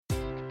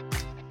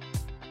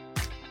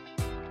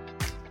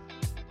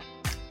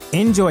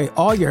Enjoy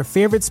all your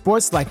favorite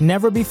sports like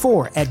never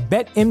before at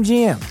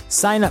BetMGM.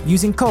 Sign up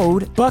using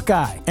code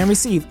Buckeye and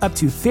receive up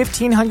to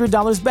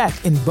 $1,500 back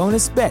in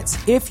bonus bets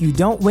if you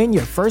don't win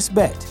your first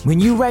bet. When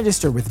you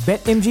register with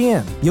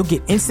BetMGM, you'll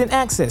get instant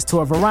access to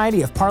a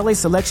variety of parlay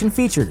selection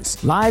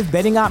features, live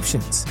betting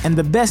options, and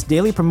the best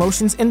daily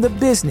promotions in the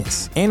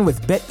business. And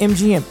with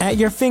BetMGM at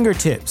your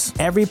fingertips,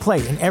 every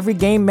play and every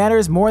game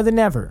matters more than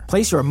ever.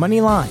 Place your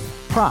money line,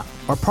 prop,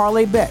 or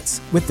parlay bets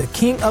with the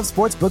king of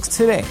sportsbooks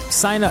today.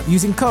 Sign up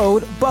using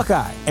code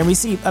Buckeye and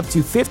receive up to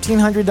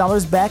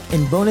 $1,500 back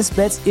in bonus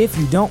bets if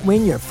you don't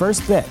win your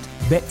first bet.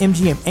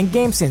 BetMGM and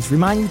GameSense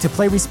remind you to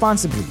play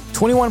responsibly.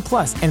 21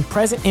 plus and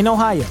present in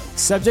Ohio,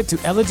 subject to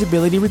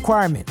eligibility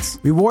requirements.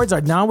 Rewards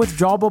are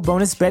non-withdrawable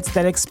bonus bets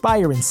that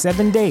expire in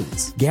 7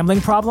 days. Gambling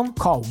problem?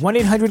 Call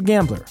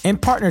 1-800-GAMBLER. In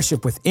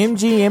partnership with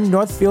MGM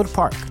Northfield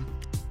Park.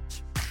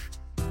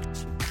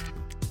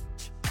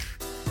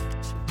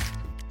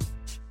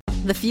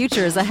 The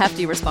future is a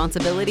hefty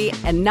responsibility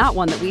and not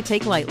one that we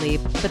take lightly.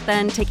 But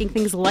then taking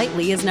things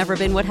lightly has never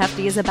been what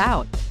Hefty is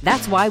about.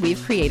 That's why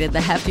we've created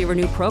the Hefty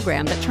Renew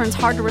program that turns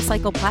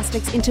hard-to-recycle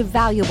plastics into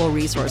valuable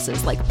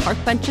resources like park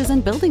benches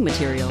and building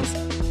materials.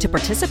 To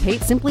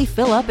participate, simply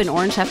fill up an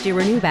orange Hefty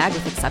Renew bag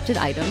with accepted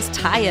items,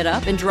 tie it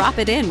up, and drop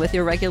it in with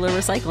your regular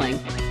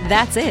recycling.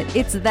 That's it.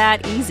 It's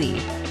that easy.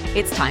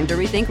 It's time to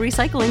rethink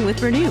recycling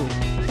with Renew.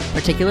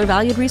 Particular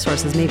valued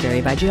resources may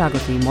vary by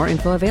geography. More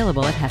info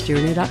available at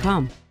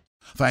heftyrenew.com.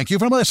 Thank you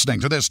for listening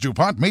to this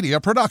DuPont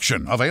Media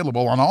production,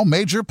 available on all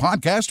major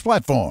podcast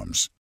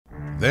platforms.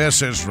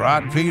 This is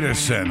Rod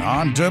Peterson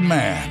on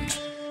demand.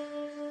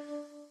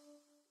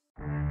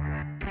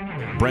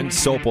 Brent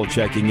Sopel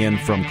checking in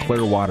from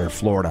Clearwater,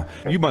 Florida.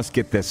 You must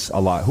get this a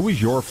lot. Who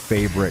is your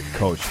favorite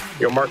coach?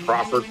 Mark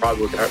Crawford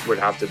probably would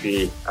have to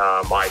be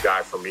my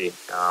guy for me.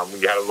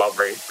 We had a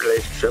love-hate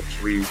relationship.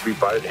 We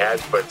butted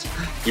heads, but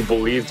he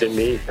believed in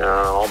me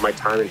all my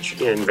time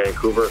in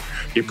Vancouver.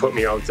 He put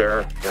me out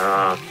there,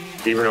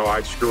 even though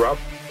I'd screw up,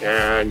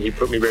 and he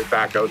put me right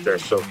back out there.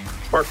 So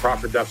Mark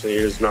Crawford definitely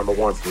is number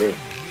one for me.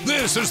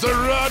 This is the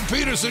Rod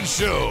Peterson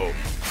Show.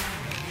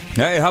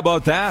 Hey, how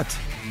about that?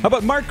 How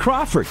about Mark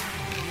Crawford?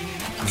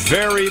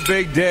 Very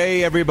big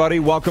day, everybody.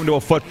 Welcome to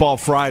a Football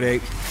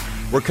Friday.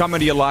 We're coming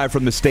to you live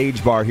from the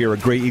Stage Bar here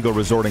at Grey Eagle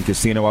Resort and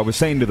Casino. I was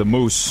saying to the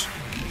Moose,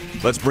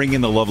 let's bring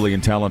in the lovely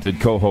and talented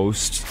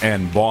co-host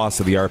and boss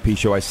of the RP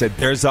Show. I said,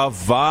 there's a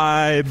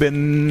vibe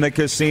in the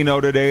casino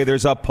today.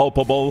 There's a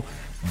palpable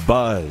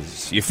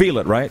buzz. You feel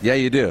it, right? Yeah,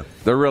 you do.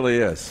 There really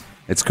is.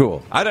 It's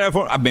cool. I don't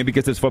know if maybe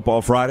because it's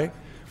Football Friday.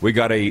 We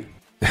got a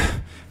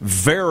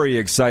very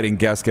exciting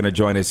guest going to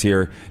join us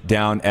here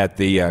down at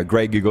the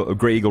Grey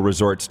Eagle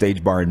Resort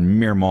Stage Bar in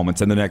mere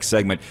moments in the next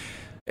segment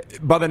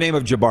by the name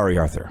of Jabari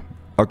Arthur.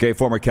 Okay,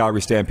 former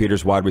Calgary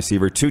Stampeders wide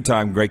receiver,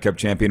 two-time Grey Cup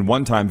champion,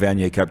 one-time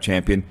Vanier Cup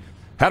champion,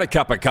 had a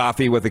cup of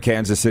coffee with the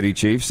Kansas City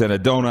Chiefs and a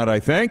donut, I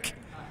think.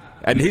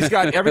 And he's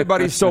got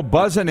everybody so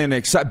buzzing and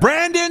excited.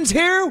 Brandon's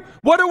here.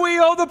 What do we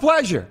owe the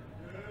pleasure?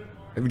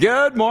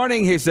 Good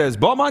morning, he says.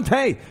 Bon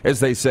matin, as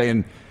they say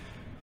in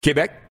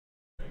Quebec.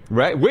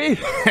 Right?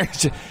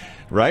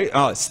 Right?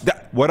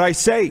 What I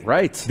say.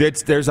 Right.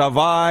 There's a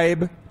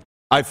vibe.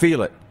 I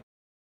feel it.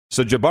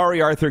 So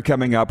Jabari Arthur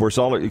coming up. We're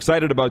so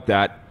excited about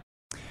that.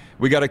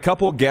 We got a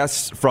couple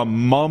guests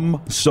from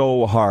Mum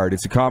So Hard.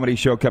 It's a comedy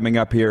show coming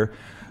up here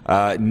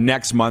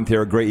next month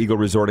here at Grey Eagle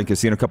Resort and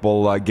Casino. A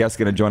couple guests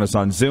going to join us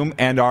on Zoom.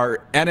 And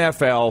our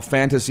NFL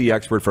fantasy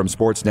expert from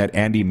Sportsnet,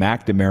 Andy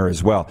McNamara,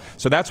 as well.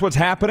 So that's what's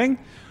happening.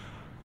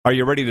 Are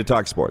you ready to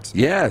talk sports?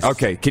 Yes.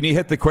 Okay. Can you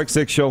hit the quick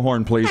six show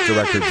horn, please,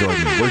 Director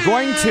Jordan?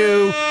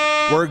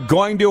 We're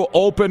going to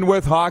open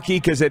with hockey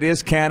because it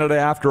is Canada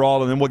after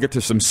all, and then we'll get to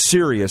some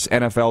serious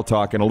NFL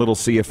talk and a little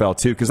CFL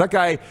too. Because that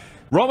guy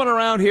roaming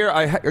around here,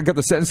 I got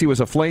the sense he was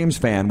a Flames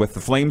fan with the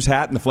Flames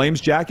hat and the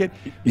Flames jacket.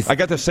 I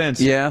got the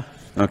sense. Yeah.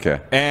 Okay.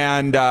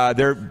 And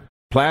they're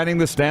planning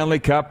the Stanley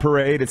Cup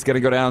parade. It's going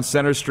to go down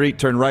Center Street,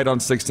 turn right on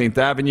 16th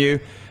Avenue,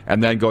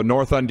 and then go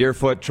north on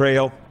Deerfoot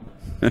Trail.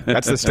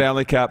 That's the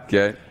Stanley Cup.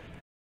 Okay.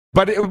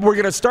 But we're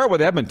going to start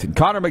with Edmonton.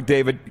 Connor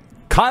McDavid,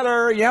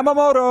 Kyler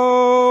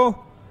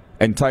Yamamoto,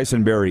 and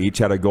Tyson Barrie each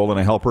had a goal and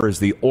a helper as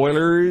the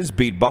Oilers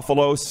beat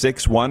Buffalo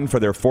 6-1 for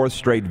their fourth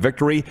straight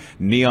victory.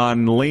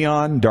 Neon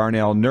Leon,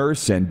 Darnell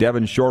Nurse, and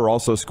Devon Shore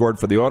also scored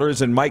for the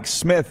Oilers, and Mike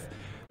Smith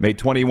made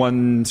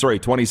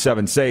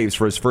 27 saves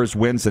for his first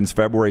win since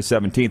February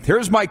 17th.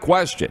 Here's my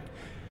question.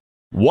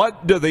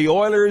 What do the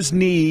Oilers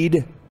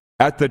need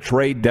at the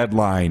trade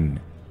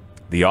deadline?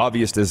 The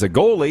obvious is a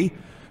goalie,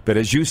 but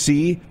as you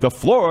see, the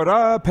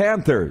Florida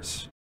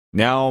Panthers.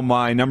 Now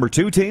my number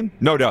 2 team,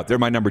 no doubt, they're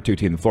my number 2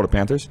 team, the Florida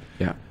Panthers.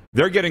 Yeah.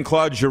 They're getting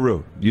Claude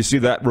Giroux. You see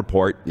that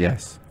report?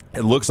 Yes.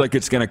 It looks like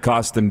it's going to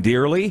cost them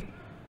dearly.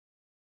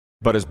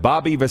 But as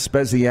Bobby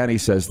Vespasiani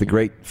says, the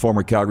great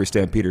former Calgary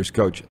Stampeders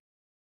coach,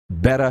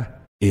 better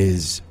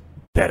is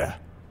better.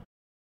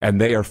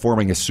 And they are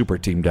forming a super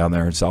team down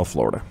there in South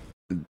Florida.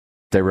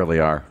 They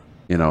really are.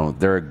 You know,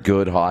 they're a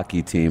good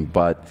hockey team,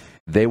 but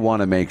they want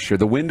to make sure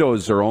the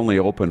windows are only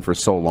open for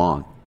so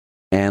long.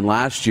 And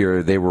last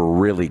year they were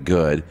really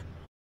good.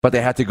 but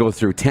they had to go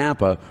through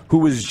Tampa, who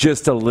was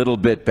just a little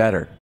bit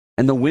better.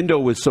 And the window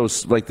was so,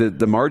 like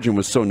the margin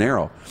was so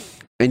narrow.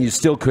 And you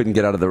still couldn't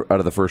get out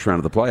of the first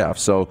round of the playoffs.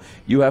 So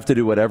you have to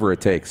do whatever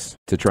it takes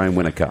to try and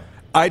win a cup.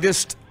 I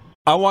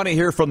want to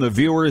hear from the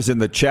viewers in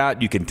the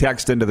chat. You can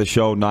text into the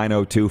show,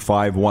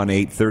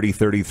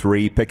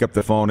 902-518-3033. Pick up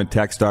the phone and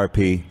text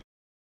RP.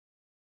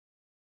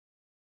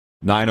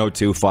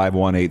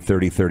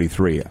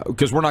 902-518-3033.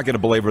 Because we're not going to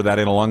belabor that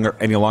any longer.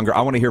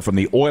 I want to hear from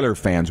the Oiler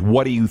fans.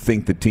 What do you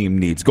think the team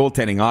needs?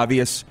 Goaltending,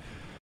 obvious,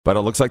 but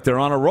it looks like they're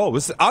on a roll.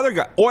 This other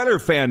guy, Oiler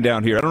fan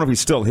down here, I don't know if he's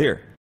still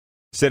here,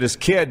 said his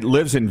kid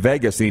lives in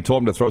Vegas, and he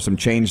told him to throw some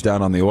change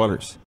down on the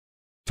Oilers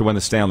to win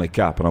the Stanley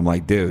Cup. And I'm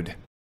like, dude,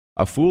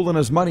 a fool and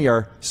his money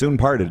are soon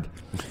parted.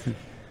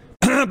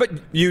 But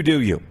you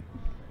do you.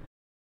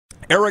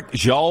 Eric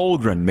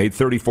Jaldren made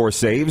 34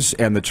 saves,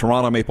 and the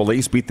Toronto Maple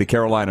Leafs beat the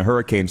Carolina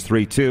Hurricanes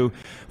 3-2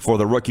 for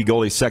the rookie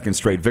goalie's second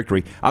straight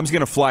victory. I'm just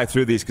going to fly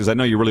through these because I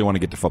know you really want to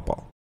get to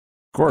football.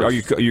 Of course. Are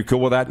you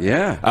cool with that?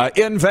 Yeah.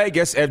 In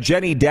Vegas,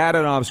 Evgeny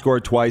Dadonov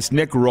scored twice.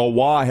 Nick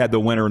Roy had the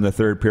winner in the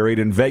third period.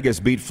 And Vegas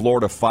beat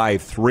Florida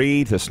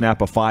 5-3 to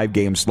snap a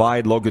 5-game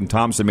slide. Logan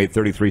Thompson made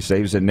 33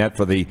 saves in net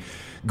for the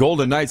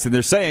Golden Knights. And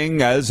they're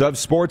saying, as of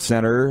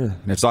SportsCenter,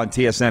 and it's on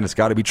TSN, it's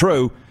got to be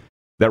true,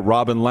 that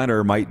Robin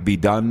Lehner might be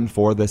done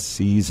for the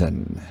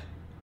season.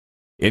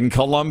 In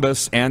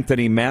Columbus,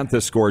 Anthony Mantha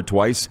scored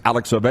twice.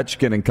 Alex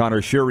Ovechkin and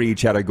Connor Sheary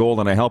each had a goal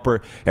and a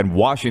helper. And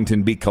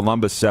Washington beat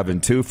Columbus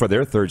 7-2 for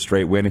their third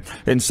straight win.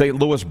 In St.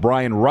 Louis,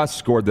 Brian Russ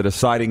scored the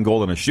deciding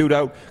goal in a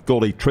shootout.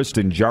 Goalie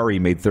Tristan Jarry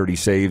made 30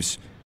 saves.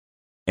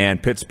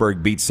 And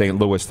Pittsburgh beat St.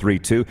 Louis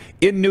 3-2.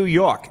 In New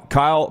York,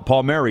 Kyle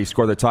Palmieri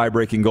scored the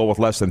tie-breaking goal with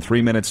less than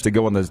 3 minutes to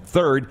go in the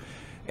third.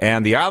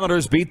 And the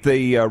Islanders beat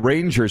the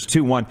Rangers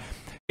 2-1.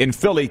 In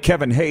Philly,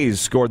 Kevin Hayes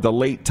scored the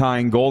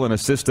late-tying goal and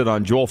assisted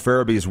on Joel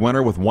Farabee's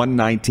winner with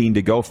 1:19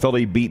 to go.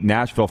 Philly beat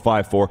Nashville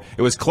 5-4.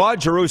 It was Claude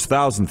Giroux's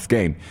 1,000th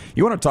game.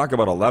 You want to talk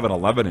about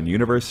 11-11 and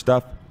universe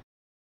stuff?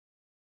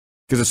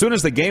 Because as soon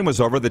as the game was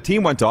over, the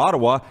team went to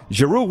Ottawa.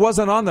 Giroux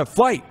wasn't on the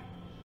flight,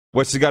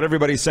 which has got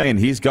everybody saying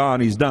he's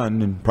gone, he's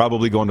done, and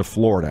probably going to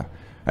Florida.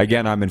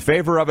 Again, I'm in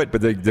favor of it,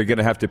 but they're going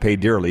to have to pay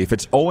dearly. If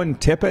it's Owen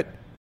Tippett,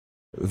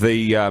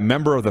 the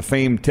member of the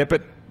famed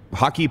Tippett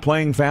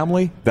hockey-playing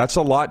family, that's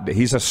a lot.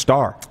 He's a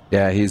star.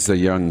 Yeah, he's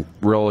a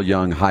real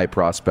young, high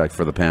prospect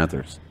for the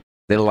Panthers.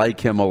 They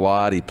like him a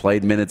lot. He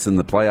played minutes in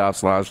the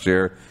playoffs last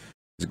year.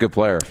 He's a good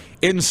player.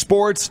 In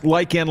sports,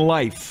 like in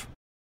life,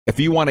 if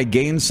you want to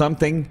gain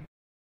something,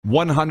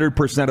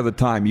 100% of the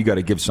time, you got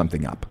to give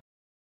something up.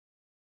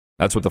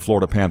 That's what the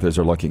Florida Panthers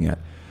are looking at.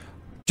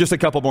 Just a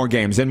couple more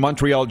games. In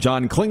Montreal,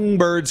 John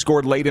Klingberg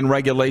scored late in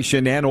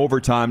regulation and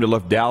overtime to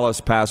lift Dallas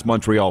past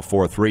Montreal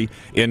 4-3.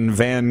 In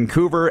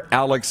Vancouver,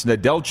 Alex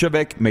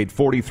Nedeljkovic made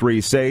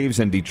 43 saves,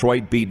 and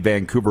Detroit beat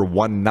Vancouver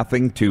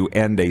 1-0 to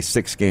end a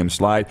 6-game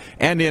slide.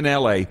 And in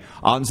L.A.,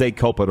 Anze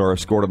Kopitar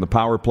scored on the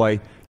power play.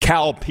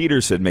 Cal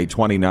Peterson made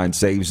 29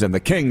 saves, and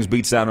the Kings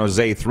beat San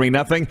Jose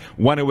 3-0.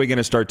 When are we going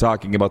to start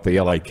talking about the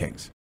L.A.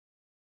 Kings?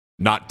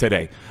 Not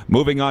today.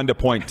 Moving on to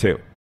point 2.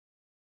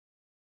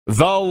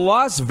 The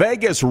Las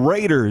Vegas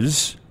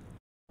Raiders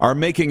are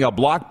making a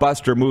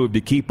blockbuster move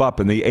to keep up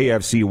in the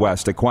AFC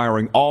West,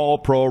 acquiring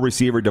all-pro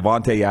receiver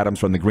Devante Adams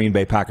from the Green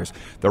Bay Packers.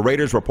 The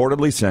Raiders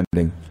reportedly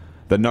sending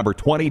the number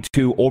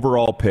 22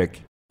 overall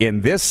pick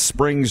in this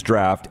spring's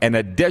draft and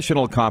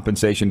additional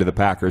compensation to the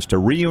Packers to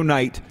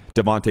reunite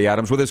Devante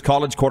Adams with his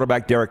college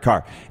quarterback Derek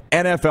Carr.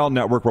 NFL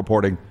Network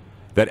reporting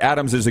that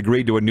Adams has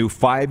agreed to a new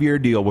 5-year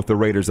deal with the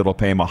Raiders that will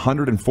pay him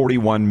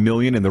 $141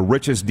 million in the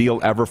richest deal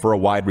ever for a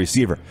wide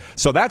receiver.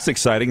 So that's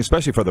exciting,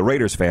 especially for the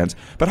Raiders fans.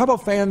 But how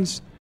about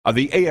fans of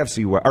the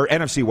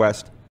NFC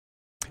West,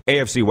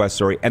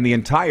 and the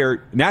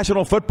entire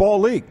National Football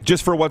League,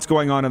 just for what's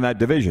going on in that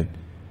division?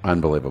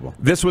 Unbelievable.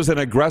 This was an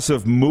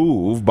aggressive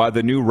move by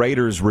the new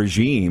Raiders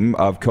regime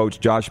of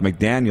Coach Josh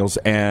McDaniels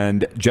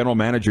and General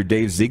Manager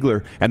Dave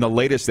Ziegler, and the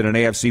latest in an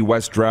AFC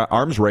West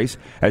arms race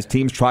as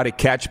teams try to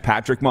catch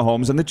Patrick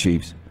Mahomes and the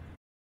Chiefs.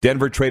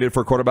 Denver traded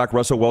for quarterback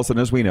Russell Wilson,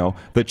 as we know.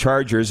 The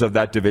Chargers of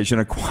that division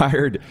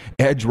acquired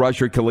edge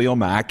rusher Khalil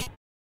Mack.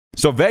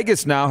 So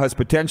Vegas now has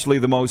potentially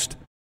the most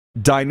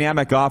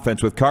dynamic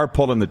offense with Carr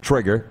pulling the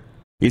trigger.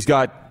 He's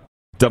got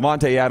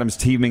Devante Adams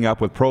teaming up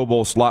with Pro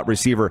Bowl slot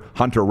receiver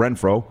Hunter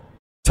Renfrow,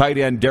 tight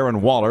end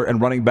Darren Waller, and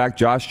running back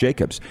Josh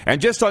Jacobs.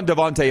 And just on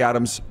Devante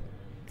Adams,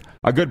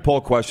 a good poll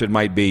question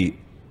might be,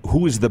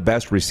 who is the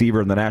best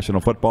receiver in the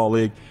National Football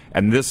League?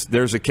 And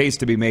there's a case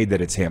to be made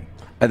that it's him.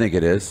 I think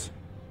it is.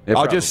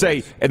 I'll just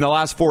say, in the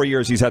last 4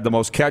 years, he's had the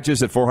most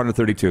catches at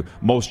 432,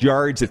 most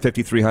yards at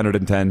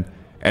 5,310,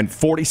 and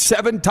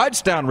 47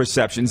 touchdown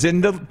receptions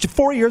in the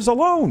 4 years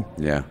alone.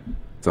 Yeah.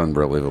 It's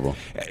unbelievable.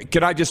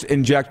 Can I just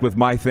inject with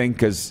my thing,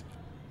 because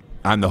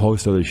I'm the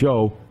host of the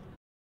show?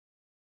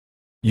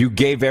 You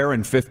gave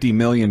Aaron $50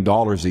 million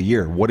a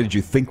year. What did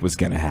you think was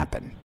going to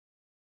happen?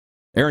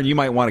 Aaron, you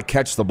might want to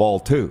catch the ball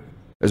too,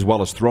 as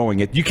well as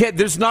throwing it. You can't.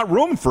 There's not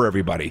room for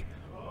everybody.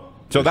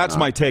 So that's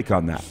my take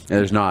on that.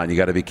 There's not. You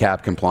got to be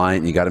cap compliant.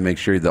 And you got to make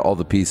sure that all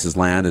the pieces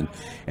land.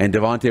 And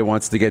Devante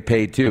wants to get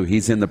paid too.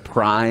 He's in the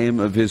prime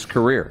of his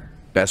career.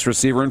 Best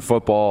receiver in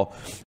football,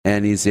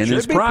 and he's in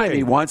his prime. Paid.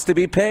 He wants to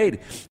be paid.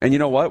 And you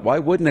know what? Why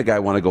wouldn't a guy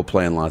want to go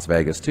play in Las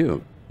Vegas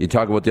too? You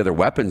talk about the other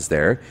weapons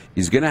there.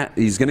 He's gonna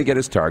get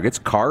his targets.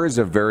 Carr is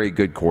a very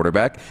good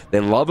quarterback. They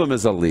love him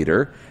as a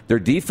leader. Their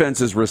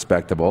defense is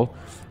respectable.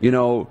 You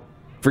know,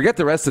 forget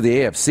the rest of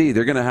the AFC.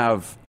 They're going to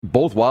have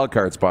both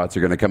wildcard spots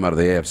are going to come out of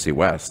the AFC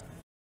West.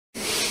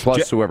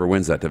 Plus whoever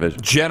wins that division.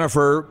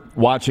 Jennifer,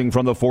 watching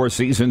from the Four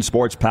Seasons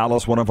Sports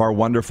Palace, one of our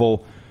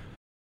wonderful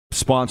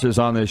sponsors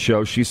on this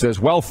show, she says,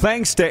 well,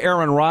 thanks to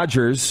Aaron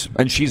Rodgers,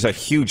 and she's a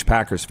huge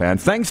Packers fan,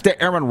 thanks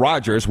to Aaron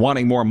Rodgers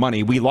wanting more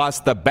money, we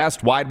lost the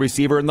best wide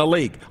receiver in the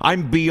league.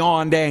 I'm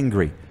beyond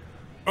angry.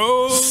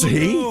 Oh,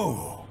 see?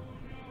 No.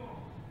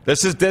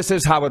 This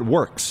is how it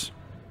works.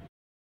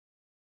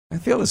 I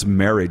feel this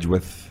marriage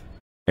with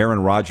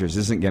Aaron Rodgers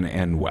isn't going to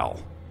end well.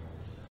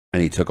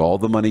 And he took all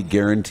the money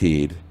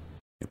guaranteed.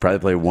 He probably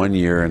played 1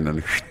 year and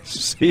then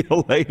see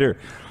you later.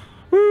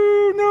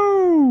 Ooh,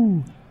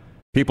 no.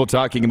 People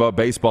talking about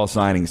baseball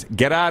signings.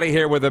 Get out of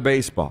here with the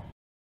baseball.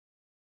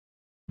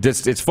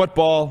 It's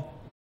football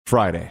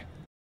Friday.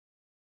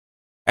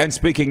 And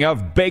speaking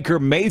of, Baker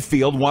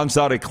Mayfield wants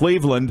out of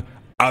Cleveland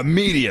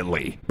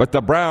immediately, but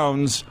the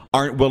Browns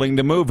aren't willing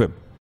to move him.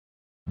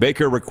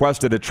 Baker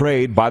requested a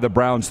trade by the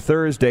Browns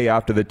Thursday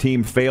after the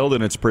team failed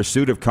in its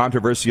pursuit of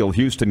controversial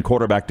Houston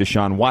quarterback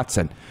Deshaun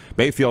Watson.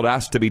 Mayfield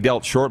asked to be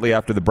dealt shortly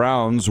after the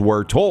Browns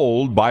were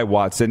told by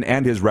Watson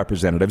and his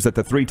representatives that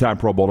the three-time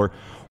Pro Bowler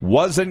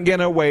wasn't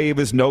going to waive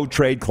his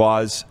no-trade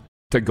clause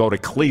to go to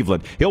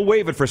Cleveland. He'll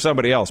waive it for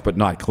somebody else, but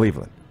not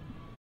Cleveland.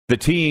 The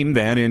team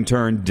then, in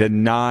turn,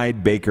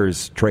 denied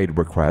Baker's trade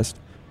request.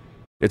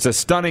 It's a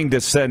stunning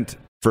descent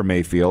for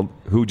Mayfield,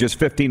 who just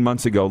 15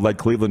 months ago led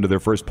Cleveland to their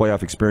first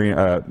playoff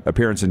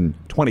appearance in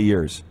 20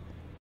 years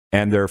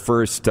and their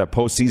first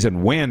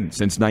postseason win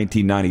since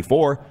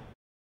 1994.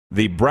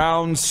 The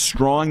Browns'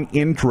 strong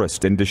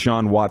interest in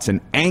Deshaun Watson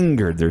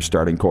angered their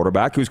starting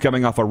quarterback, who's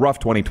coming off a rough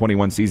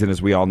 2021 season,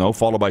 as we all know,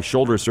 followed by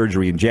shoulder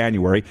surgery in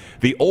January.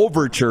 The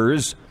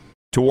overtures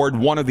toward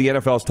one of the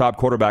NFL's top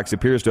quarterbacks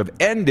appears to have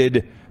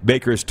ended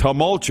Baker's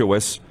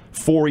tumultuous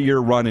 4-year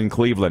run in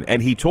Cleveland.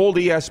 And he told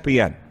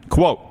ESPN,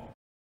 quote,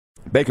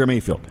 Baker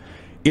Mayfield,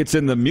 it's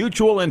in the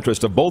mutual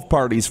interest of both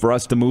parties for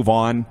us to move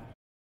on.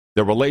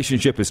 The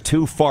relationship is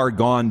too far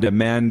gone to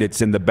mend.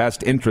 It's in the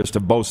best interest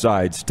of both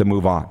sides to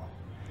move on.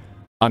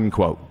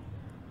 Unquote.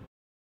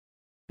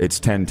 It's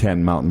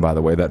 10-10 Mountain, by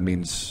the way. That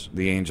means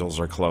the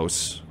Angels are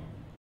close.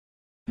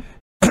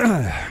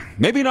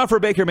 Maybe not for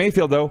Baker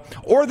Mayfield, though,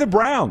 or the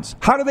Browns.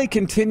 How do they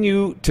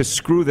continue to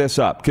screw this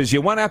up? Because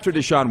you went after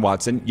Deshaun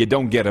Watson, you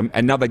don't get him,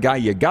 and now the guy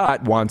you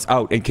got wants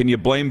out. And can you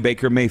blame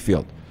Baker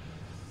Mayfield?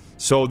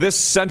 So this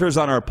centers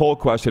on our poll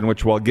question,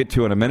 which we'll get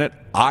to in a minute.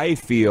 I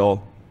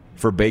feel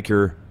for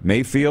Baker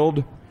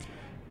Mayfield.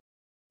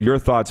 Your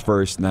thoughts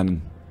first, and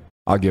then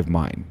I'll give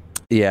mine.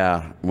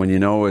 Yeah, when you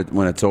know it,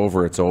 when it's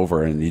over,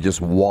 and you just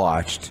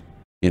watched,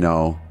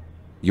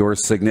 your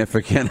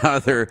significant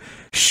other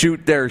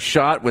shoot their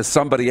shot with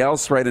somebody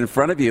else right in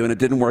front of you, and it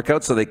didn't work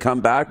out, so they come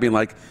back being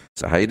like,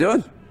 so how you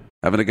doing?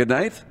 Having a good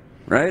night?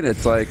 Right?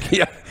 It's like,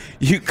 yeah,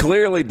 you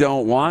clearly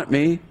don't want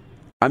me.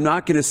 I'm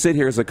not going to sit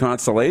here as a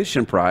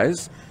consolation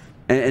prize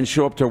and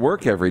show up to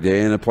work every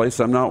day in a place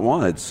I'm not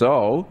wanted.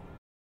 So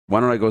why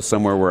don't I go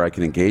somewhere where I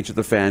can engage with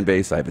the fan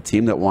base, I have a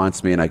team that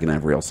wants me, and I can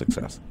have real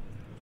success?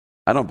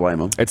 I don't blame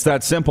them. It's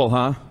that simple,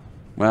 huh?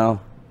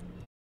 Well,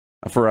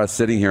 for us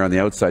sitting here on the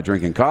outside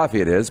drinking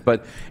coffee, it is.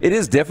 But it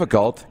is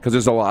difficult because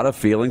there's a lot of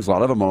feelings, a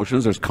lot of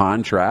emotions. There's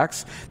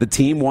contracts. The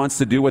team wants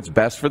to do what's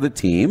best for the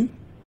team.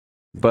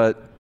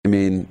 But,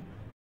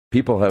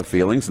 people have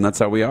feelings, and that's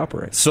how we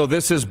operate. So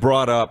this has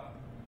brought up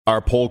our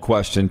poll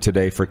question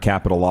today for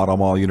Capital Auto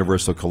Mall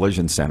Universal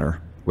Collision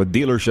Center, with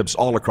dealerships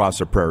all across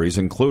the prairies,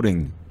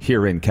 including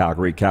here in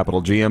Calgary,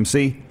 Capital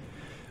GMC.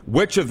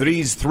 Which of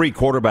these three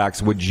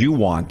quarterbacks would you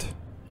want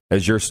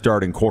as your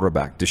starting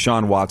quarterback?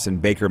 Deshaun Watson,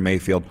 Baker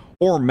Mayfield,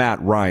 or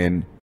Matt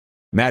Ryan,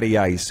 Matty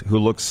Ice, who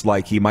looks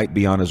like he might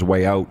be on his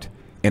way out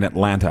in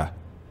Atlanta?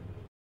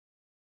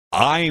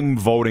 I'm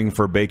voting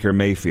for Baker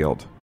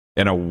Mayfield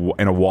in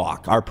a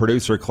walk. Our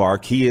producer,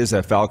 Clark, he is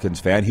a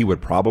Falcons fan. He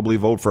would probably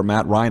vote for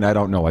Matt Ryan. I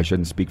don't know. I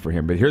shouldn't speak for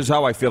him. But here's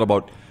how I feel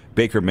about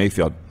Baker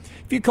Mayfield.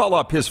 If you call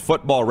up his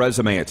football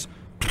resume, it's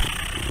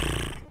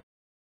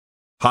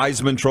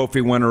Heisman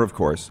Trophy winner, of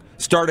course.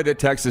 Started at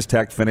Texas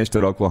Tech, finished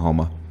at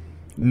Oklahoma.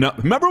 No,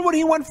 remember when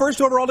he went first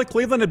overall to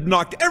Cleveland and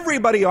knocked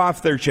everybody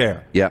off their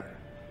chair? Yeah.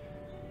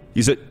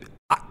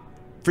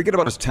 Forget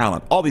about his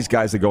talent. All these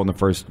guys that go in the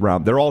first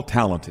round, they're all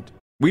talented.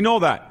 We know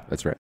that.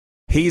 That's right.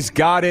 He's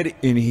got it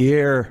in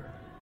here.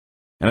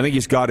 And I think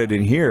he's got it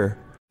in here.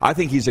 I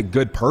think he's a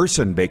good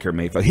person, Baker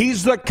Mayfield.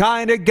 He's the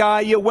kind of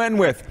guy you win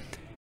with.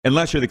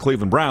 Unless you're the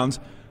Cleveland Browns,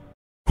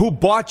 who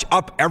botch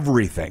up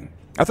everything.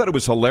 I thought it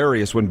was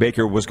hilarious when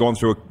Baker was going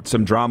through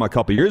some drama a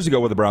couple years ago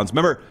with the Browns.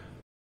 Remember,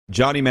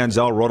 Johnny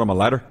Manziel wrote him a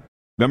letter?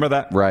 Remember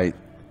that? Right.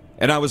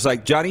 And I was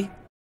like, Johnny,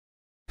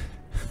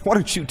 why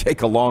don't you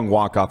take a long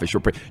walk off a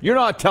short break? You're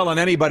not telling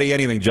anybody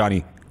anything,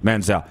 Johnny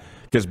Manziel,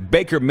 because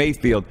Baker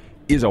Mayfield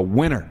is a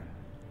winner.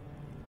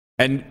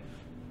 And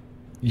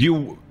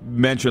you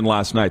mentioned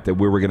last night that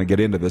we were going to get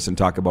into this and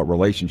talk about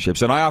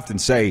relationships. And I often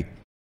say,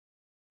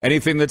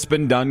 anything that's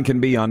been done can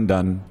be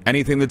undone.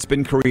 Anything that's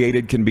been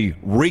created can be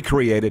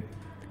recreated.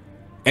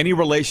 Any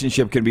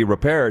relationship can be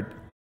repaired.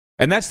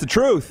 And that's the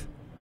truth.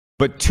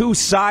 But two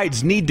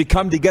sides need to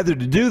come together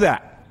to do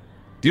that.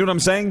 Do you know what I'm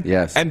saying?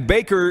 Yes. And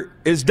Baker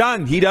is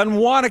done. He doesn't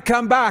want to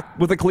come back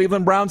with the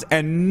Cleveland Browns.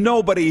 And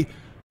nobody,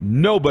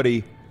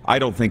 I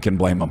don't think, can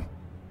blame him.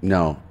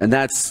 No. And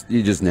that's,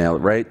 you just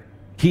nailed it, right?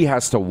 He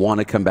has to want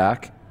to come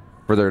back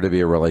for there to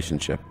be a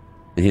relationship.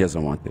 And he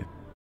doesn't want to.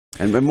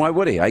 And why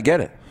would he? I get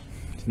it.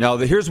 Now,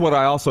 here's what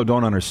I also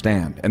don't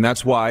understand. And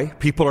that's why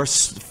people are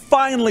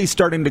finally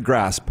starting to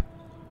grasp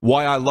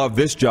why I love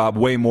this job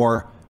way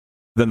more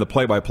than the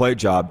play-by-play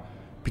job.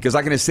 Because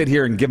I can just sit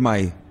here and give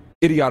my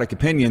idiotic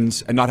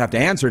opinions and not have to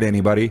answer to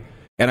anybody.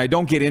 And I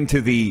don't get into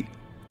the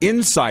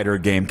insider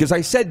game. Because I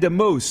said to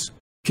Moose,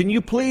 can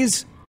you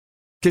please...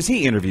 Because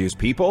he interviews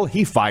people.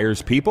 He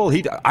fires people.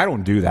 I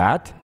don't do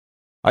that.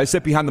 I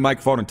sit behind the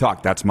microphone and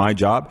talk. That's my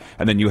job.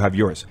 And then you have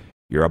yours.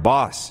 You're a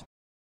boss.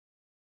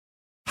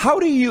 How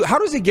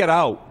does it get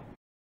out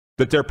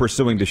that they're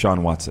pursuing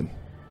Deshaun Watson?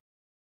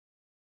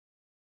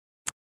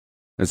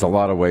 There's a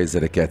lot of ways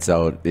that it gets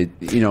out.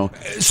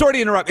 Sorry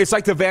to interrupt. It's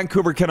like the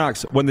Vancouver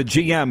Canucks when the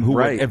GM, who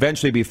would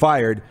eventually be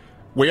fired,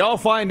 we all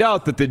find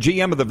out that the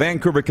GM of the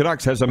Vancouver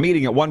Canucks has a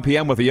meeting at 1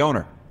 p.m. with the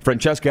owner,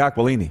 Francesca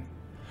Aquilini.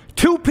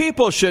 Two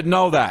people should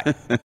know that.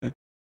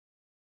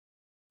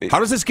 How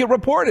does this get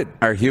reported?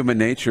 Our human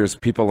nature is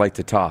people like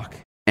to talk.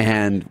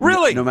 And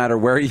really? No matter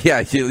where,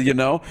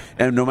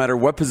 and no matter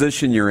what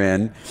position you're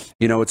in,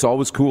 it's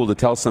always cool to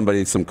tell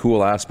somebody some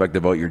cool aspect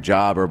about your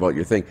job or about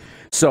your thing.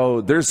 So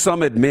there's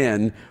some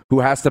admin who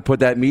has to put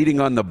that meeting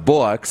on the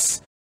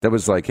books that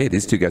was like, hey,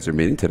 these two guys are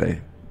meeting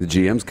today. The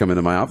GM's coming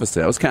to my office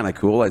today. That was kind of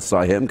cool. I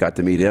saw him, got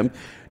to meet him.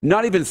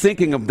 Not even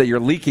thinking of that you're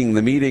leaking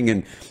the meeting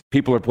and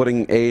people are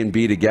putting A and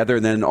B together,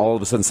 and then all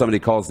of a sudden somebody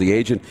calls the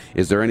agent.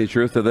 Is there any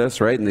truth to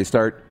this, right? And they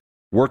start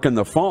working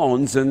the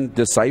phones and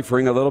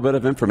deciphering a little bit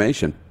of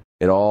information.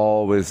 It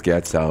always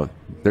gets out.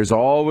 There's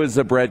always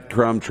a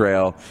breadcrumb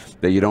trail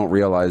that you don't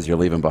realize you're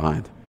leaving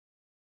behind.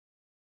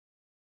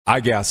 I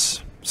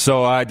guess.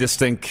 So I just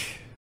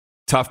think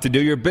tough to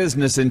do your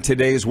business in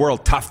today's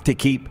world. Tough to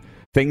keep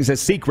things a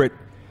secret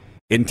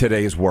in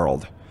today's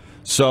world.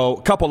 So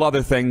a couple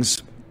other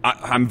things.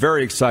 I'm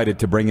very excited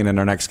to bring in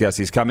our next guest.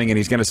 He's coming and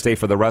he's going to stay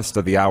for the rest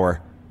of the hour.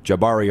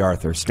 Jabari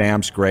Arthur,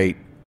 Stamps great,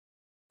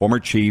 former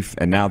chief,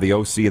 and now the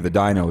OC of the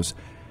Dinos.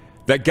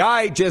 The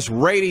guy just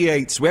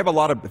radiates. We've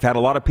had a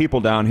lot of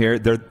people down here.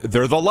 They're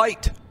the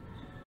light,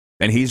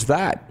 and he's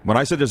that. When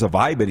I said there's a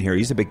vibe in here,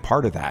 he's a big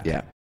part of that.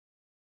 Yeah,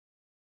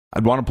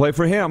 I'd want to play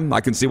for him.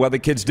 I can see why the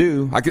kids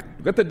do. I could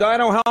get the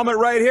Dino helmet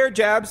right here,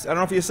 Jabs. I don't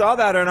know if you saw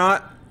that or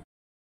not.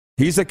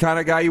 He's the kind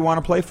of guy you want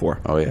to play for.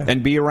 Oh yeah,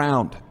 and be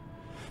around.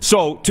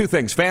 So, two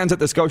things. Fans at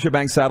the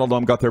Scotiabank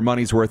Saddledome got their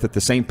money's worth at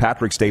the St.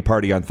 Patrick's Day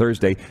party on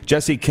Thursday.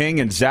 Jesse King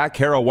and Zach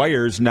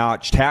Harrow-Weyers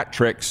notched hat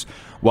tricks,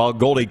 while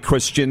goalie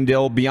Christian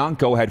Del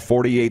Bianco had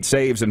 48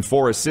 saves and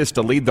 4 assists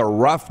to lead the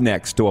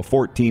Roughnecks to a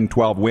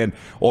 14-12 win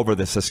over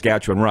the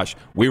Saskatchewan Rush.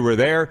 We were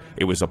there.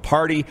 It was a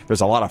party.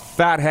 There's a lot of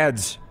fat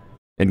heads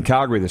in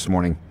Calgary this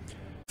morning.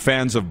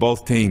 Fans of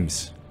both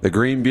teams. The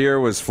green beer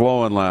was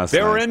flowing last night.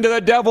 They were into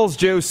the Devil's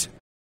juice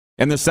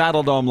in the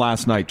Saddledome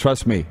last night.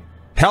 Trust me.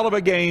 Hell of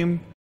a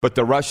game. But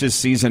the Rush's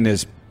season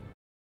is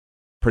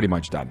pretty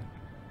much done.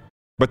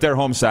 But they're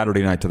home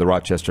Saturday night to the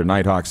Rochester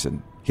Nighthawks,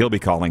 and he'll be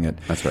calling it.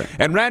 That's right.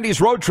 And Randy's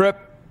road trip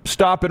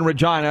stop in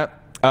Regina,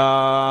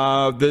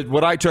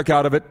 what I took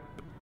out of it,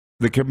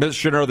 the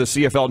commissioner of the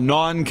CFL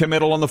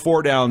non-committal on the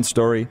 4-down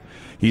story.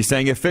 He's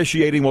saying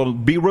officiating will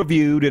be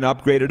reviewed and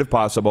upgraded if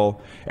possible.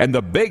 And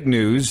the big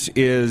news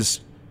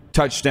is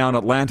Touchdown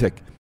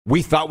Atlantic.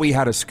 We thought we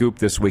had a scoop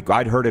this week.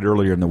 I'd heard it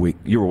earlier in the week.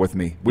 You were with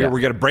me. We were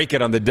going to break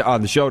it on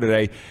the show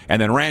today,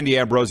 and then Randy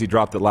Ambrosi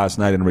dropped it last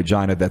night in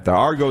Regina that the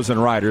Argos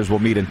and Riders will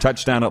meet in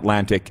Touchdown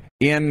Atlantic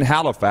in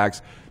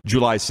Halifax,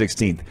 July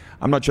 16th.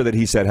 I'm not sure that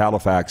he said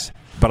Halifax,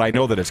 but I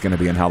know that it's going to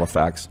be in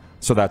Halifax,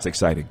 so that's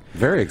exciting.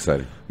 Very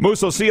exciting.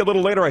 Moose, I'll see you a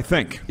little later, I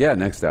think. Yeah,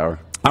 next hour.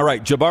 All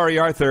right,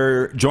 Jabari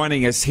Arthur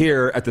joining us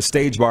here at the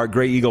Stage Bar,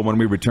 Grey Eagle, when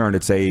we return.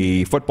 It's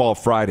a Football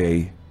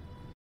Friday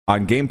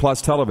on Game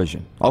Plus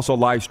Television. Also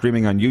live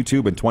streaming on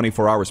YouTube and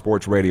 24-hour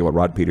sports radio at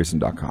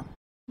rodpeterson.com.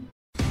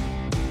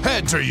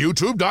 Head to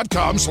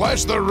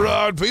youtube.com/The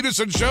Rod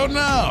Peterson Show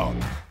now.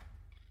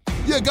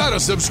 You gotta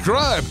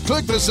subscribe.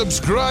 Click the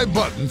subscribe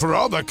button for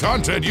all the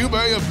content you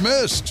may have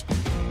missed.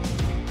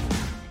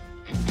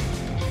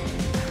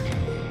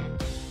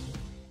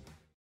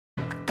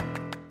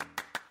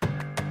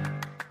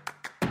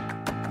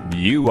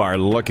 You are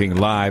looking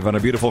live on a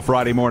beautiful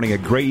Friday morning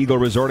at Grey Eagle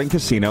Resort and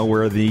Casino.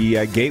 We're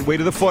the gateway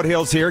to the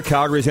foothills here,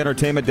 Calgary's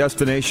entertainment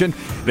destination.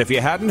 And if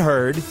you hadn't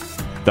heard,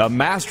 the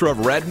master of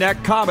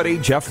redneck comedy,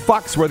 Jeff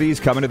Foxworthy, is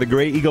coming to the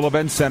Grey Eagle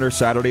Event Center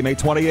Saturday, May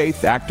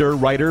 28th. Actor,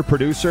 writer,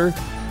 producer,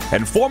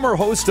 And former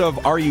host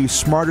of Are You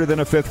Smarter Than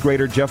a Fifth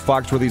Grader, Jeff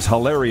Foxworthy's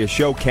hilarious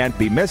show can't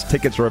be missed.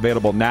 Tickets are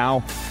available now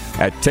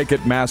at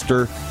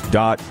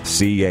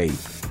Ticketmaster.ca.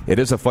 It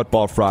is a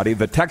Football Friday.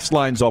 The text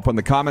line's open.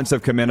 The comments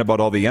have come in about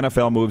all the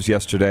NFL moves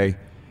yesterday,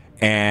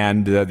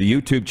 and the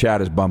YouTube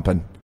chat is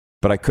bumping.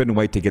 But I couldn't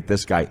wait to get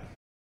this guy,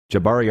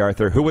 Jabari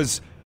Arthur, who was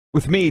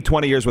with me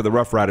 20 years with the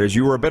Rough Riders.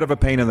 You were a bit of a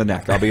pain in the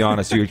neck, I'll be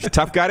honest. You're a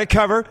tough guy to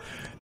cover,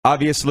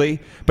 obviously.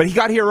 But he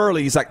got here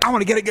early. He's like, I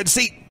want to get a good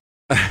seat.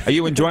 Are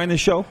you enjoying this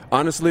show?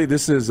 Honestly,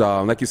 this is,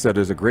 like you said,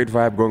 there's a great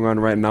vibe going on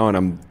right now,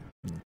 and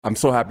I'm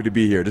so happy to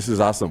be here. This is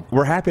awesome.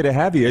 We're happy to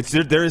have you.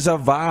 There's a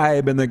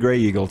vibe in the Grey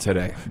Eagle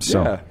today.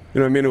 So. Yeah. You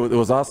know what I mean? It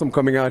was awesome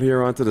coming out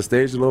here onto the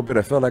stage a little bit.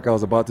 I felt like I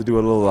was about to do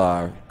a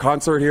little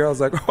concert here. I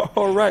was like,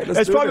 all right, let's do it.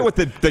 That's probably what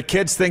the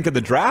kids think of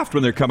the draft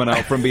when they're coming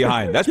out from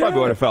behind. That's probably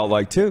what it felt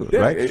like, too,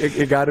 right?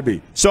 It got to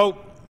be. So,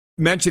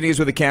 mentioned he's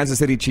with the Kansas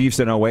City Chiefs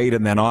in 08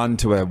 and then on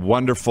to a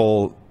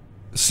wonderful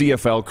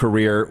CFL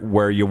career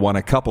where you won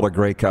a couple of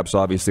Grey Cups,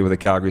 obviously, with the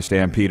Calgary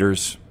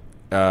Stampeders.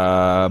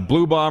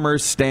 Blue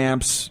Bombers,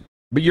 Stamps.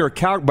 But you're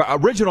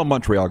original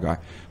Montreal guy.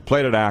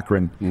 Played at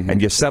Akron,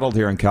 and you settled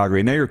here in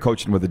Calgary. Now you're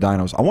coaching with the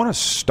Dinos. I want to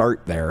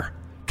start there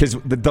because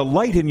the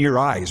light in your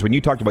eyes when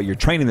you talked about your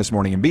training this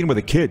morning and being with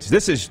the kids,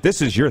 this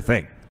is your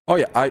thing. Oh,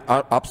 yeah, I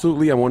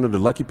absolutely. I'm one of the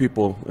lucky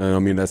people,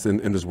 that's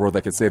in this world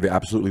that can say they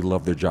absolutely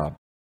love their job.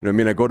 You know what I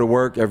mean? I go to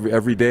work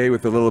every day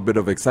with a little bit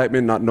of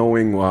excitement, not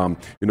knowing,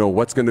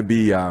 what's going to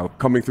be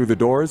coming through the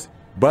doors.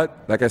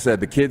 But like I said,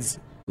 the kids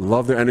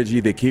love their energy.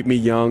 They keep me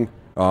young.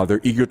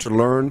 They're eager to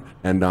learn,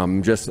 and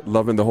I'm just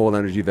loving the whole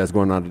energy that's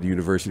going on at the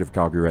University of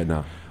Calgary right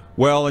now.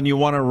 Well, and you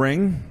won a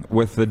ring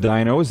with the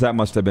Dinos. That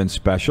must have been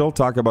special.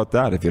 Talk about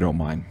that, if you don't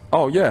mind.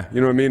 Oh, yeah.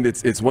 You know what I mean?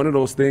 It's one of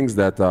those things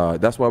that's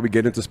why we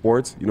get into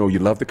sports. You know, you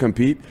love to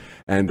compete,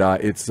 and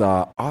it's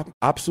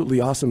absolutely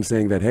awesome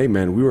saying that, hey,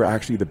 man, we were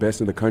actually the best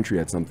in the country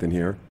at something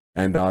here.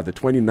 And the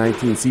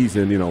 2019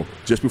 season,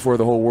 just before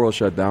the whole world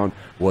shut down,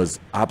 was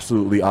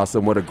absolutely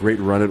awesome. What a great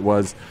run it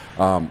was.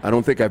 I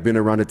don't think I've been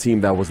around a team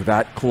that was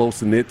that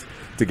close-knit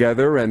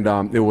together, and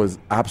it was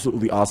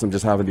absolutely awesome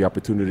just having the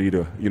opportunity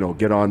to,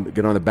 get on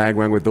the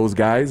bandwagon with those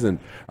guys and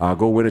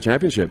go win a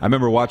championship. I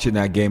remember watching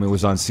that game. It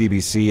was on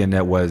CBC, and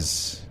it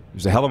was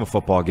a hell of a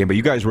football game, but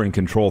you guys were in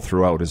control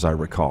throughout, as I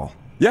recall.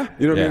 Yeah,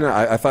 you know what I mean?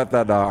 I thought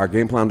that our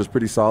game plan was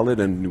pretty solid,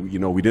 and,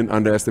 we didn't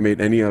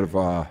underestimate any of,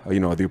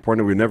 the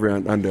opponent. We never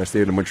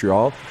underestimated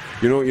Montreal.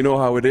 You know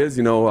how it is.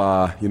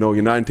 You're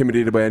not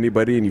intimidated by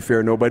anybody, and you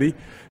fear nobody.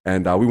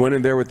 And we went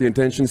in there with the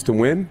intentions to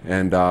win,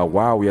 and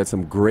wow, we had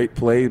some great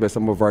plays by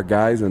some of our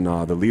guys, and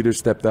the leaders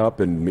stepped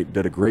up and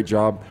did a great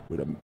job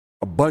with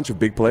a bunch of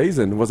big plays,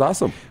 and it was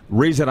awesome.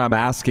 Reason I'm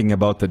asking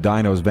about the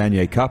Dinos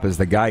Vanier Cup is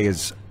the guy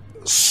is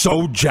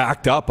so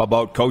jacked up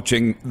about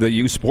coaching the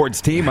U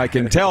Sports team, I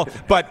can tell.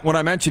 But when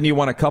I mentioned you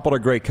won a couple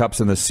of great cups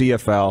in the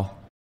CFL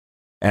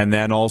and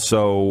then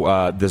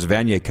also this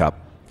Vanier Cup,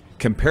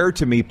 compare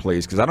to me,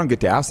 please, because I don't get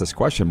to ask this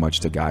question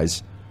much to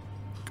guys,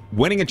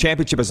 winning a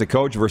championship as a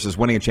coach versus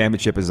winning a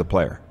championship as a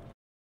player.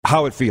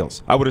 How it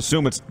feels. I would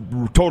assume it's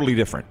totally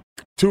different.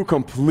 Two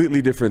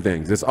completely different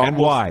things. It's almost, and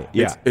why?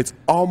 Yeah. It's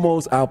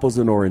almost apples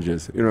and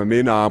oranges. You know what I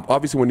mean?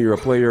 Obviously, when you're a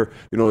player,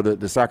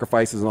 the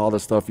sacrifices and all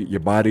that stuff, your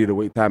body, the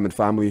wait time and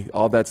family,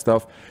 all that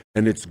stuff.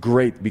 And it's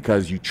great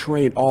because you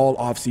train all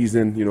off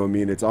season. You know what I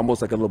mean? It's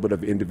almost like a little bit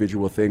of an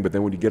individual thing. But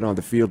then when you get on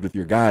the field with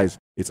your guys,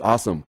 it's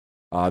awesome.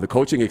 The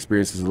coaching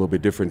experience is a little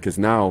bit different because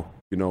now,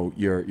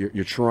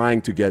 you're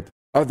trying to get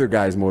other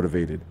guys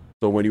motivated.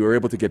 So when you were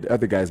able to get the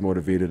other guys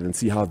motivated and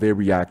see how they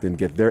react and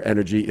get their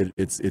energy,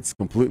 it's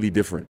completely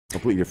different.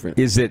 Completely different.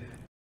 Is it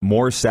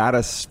more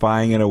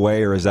satisfying in a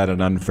way, or is that an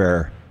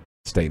unfair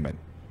statement?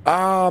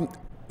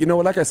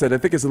 Like I said, I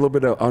think it's a little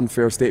bit of an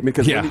unfair statement.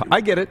 Cause I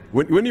get it.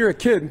 When you're a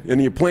kid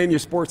and you're playing your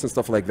sports and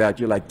stuff like that,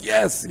 you're like,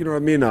 yes, you know what I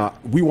mean?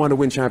 We want to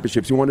win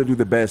championships. You want to do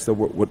the best at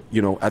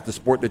at the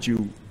sport that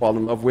you fall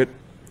in love with.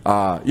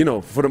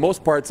 For the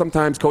most part,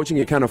 sometimes coaching,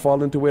 you kind of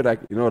fall into it.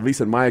 At least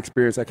in my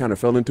experience, I kind of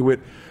fell into it.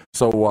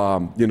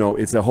 So,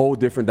 it's a whole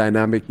different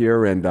dynamic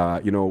here. And,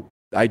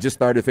 I just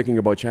started thinking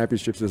about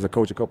championships as a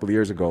coach a couple of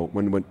years ago.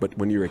 But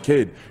when you're a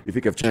kid, you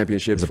think of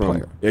championships as a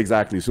player.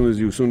 Exactly. As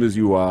soon as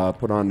you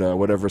put on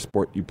whatever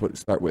sport you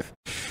start with.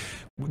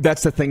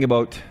 That's the thing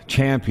about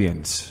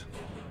champions.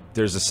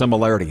 There's a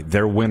similarity.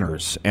 They're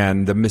winners.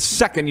 And the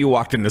second you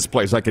walked in this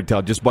place, I could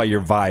tell just by your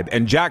vibe.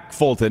 And Jack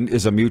Fulton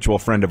is a mutual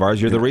friend of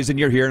ours. You're the reason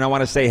you're here. And I want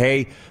to say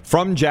hey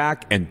from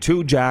Jack and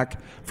to Jack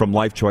from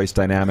Life Choice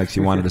Dynamics. He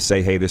wanted to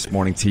say hey this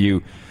morning to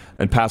you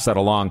and pass that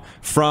along.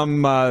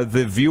 From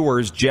the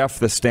viewers, Jeff,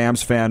 the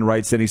Stamps fan,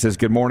 writes in. He says,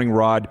 good morning,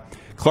 Rod.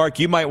 Clark,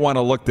 you might want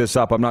to look this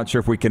up. I'm not sure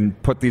if we can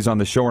put these on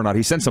the show or not.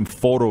 He sent some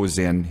photos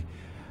in.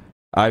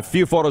 A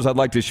few photos I'd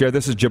like to share.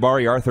 This is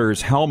Jabari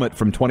Arthur's helmet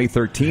from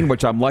 2013,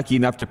 which I'm lucky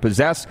enough to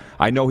possess.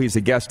 I know he's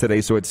a guest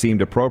today, so it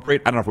seemed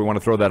appropriate. I don't know if we want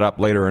to throw that up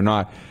later or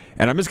not.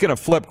 And I'm just going to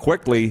flip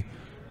quickly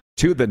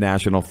to the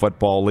National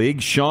Football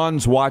League.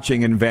 Sean's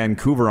watching in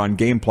Vancouver on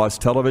Game Plus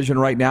television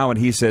right now, and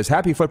he says,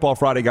 Happy Football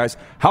Friday, guys.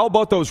 How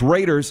about those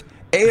Raiders?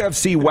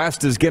 AFC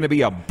West is going to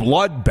be a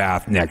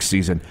bloodbath next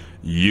season.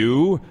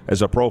 You,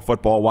 as a pro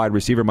football wide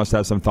receiver, must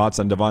have some thoughts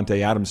on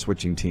Devante Adams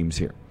switching teams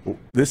here.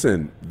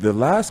 Listen, the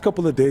last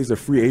couple of days of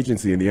free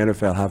agency in the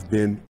NFL have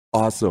been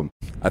awesome.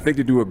 I think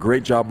they do a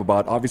great job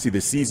about, obviously,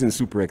 the season's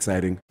super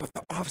exciting, but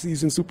the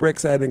offseason super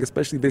exciting,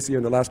 especially this year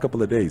in the last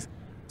couple of days.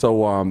 So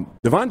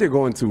Devante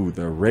going to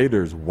the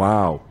Raiders,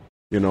 wow.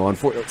 You know,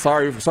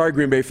 sorry,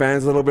 Green Bay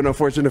fans, a little bit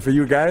unfortunate for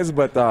you guys,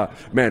 but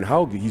man,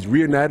 how he's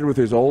reunited with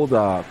his old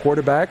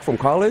quarterback from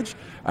college.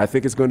 I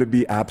think it's going to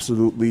be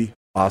absolutely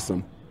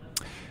awesome.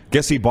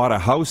 Guess he bought a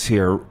house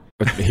here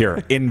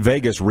in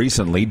Vegas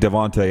recently,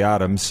 Devante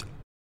Adams.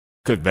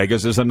 Because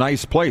Vegas is a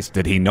nice place.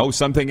 Did he know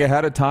something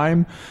ahead of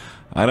time?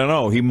 I don't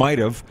know. He might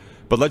have.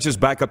 But let's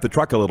just back up the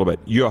truck a little bit.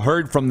 You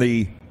heard from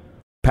the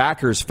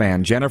Packers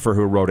fan, Jennifer,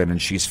 who wrote in, and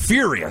she's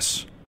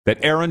furious that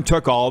Aaron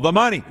took all the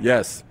money.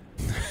 Yes.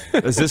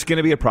 Is this going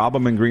to be a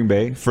problem in Green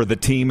Bay for the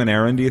team and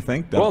Aaron, do you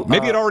think? Well,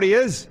 maybe it already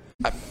is.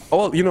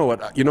 Well, you know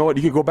what? You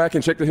could go back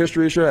and check the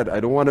history. Sure, I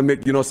don't want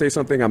to say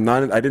something I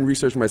didn't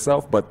research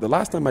myself, but the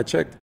last time I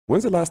checked,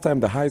 when's the last time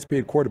the highest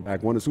paid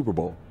quarterback won a Super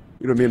Bowl?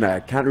 You know what I mean?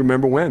 I can't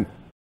remember when.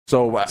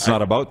 So it's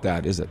not about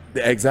that, is it?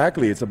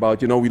 Exactly. It's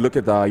about, we look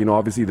at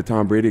obviously the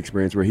Tom Brady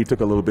experience where he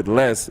took a little bit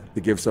less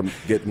to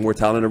get more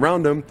talent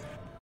around him.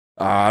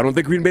 I don't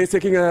think Green Bay is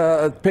taking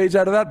a page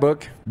out of that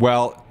book.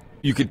 Well,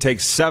 you could take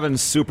 7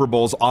 Super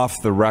Bowls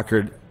off the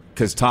record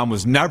because Tom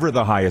was never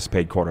the highest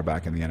paid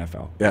quarterback in the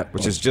NFL. Yeah.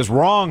 Which is just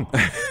wrong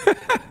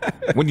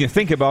when you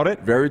think about it.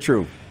 Very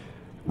true.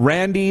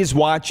 Randy's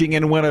watching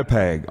in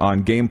Winnipeg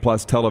on Game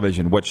Plus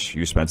television, which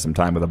you spent some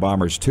time with the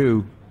Bombers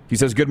too. He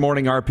says, good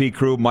morning, RP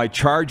crew. My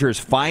Chargers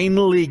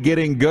finally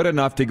getting good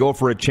enough to go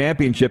for a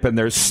championship, and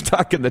they're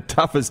stuck in the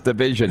toughest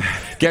division.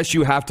 Guess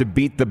you have to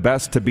beat the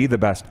best to be the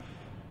best.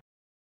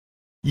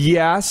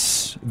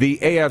 Yes, the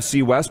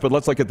AFC West, but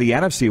let's look at the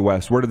NFC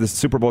West. Where did the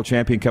Super Bowl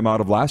champion come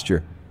out of last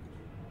year?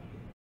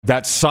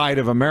 That side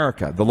of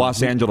America, the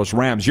Los Angeles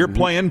Rams. You're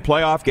playing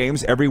playoff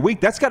games every week.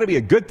 That's got to be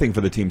a good thing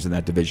for the teams in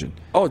that division.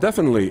 Oh,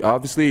 definitely.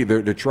 Obviously,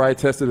 they're tried,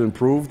 tested, and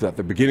proved at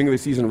the beginning of the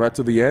season right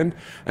to the end.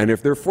 And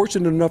if they're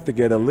fortunate enough to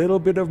get a little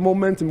bit of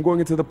momentum going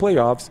into the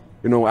playoffs,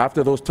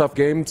 after those tough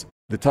games,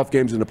 the tough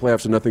games in the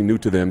playoffs are nothing new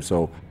to them.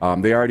 So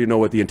they already know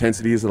what the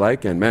intensity is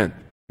like. And, man,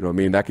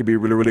 that could be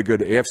really, really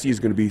good. The AFC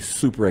is going to be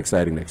super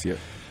exciting next year.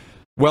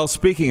 Well,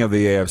 speaking of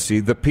the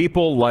AFC, the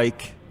people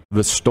like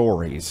the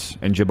stories.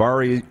 And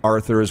Jabari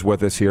Arthur is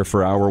with us here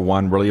for Hour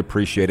 1. Really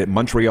appreciate it.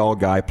 Montreal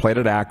guy, played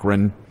at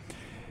Akron.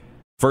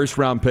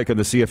 First-round pick in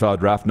the CFL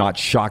draft, not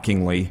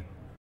shockingly.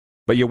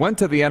 But you went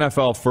to the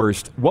NFL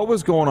first. What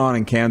was going on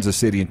in Kansas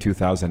City in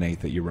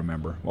 2008 that you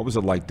remember? What was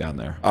it like down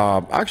there?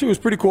 Actually, it was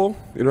pretty cool.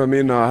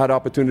 I had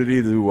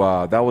opportunity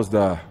to that was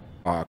the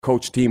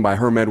coach team by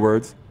Herm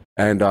Edwards.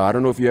 And I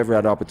don't know if you ever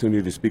had the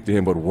opportunity to speak to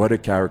him, but what a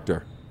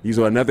character. He's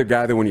another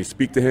guy that when you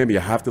speak to him, you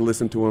have to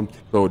listen to him.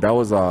 So that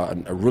was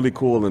a really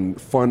cool and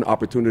fun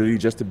opportunity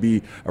just to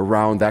be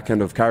around that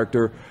kind of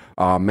character.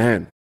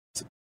 Man,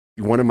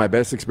 one of my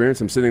best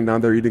experiences. I'm sitting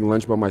down there eating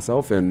lunch by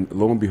myself, and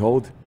lo and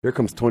behold, here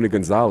comes Tony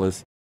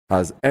Gonzalez.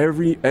 Has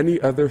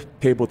any other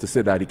table to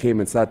sit at. He came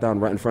and sat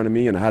down right in front of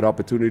me, and I had the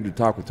opportunity to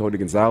talk with Tony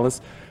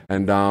Gonzalez.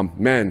 And,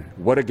 man,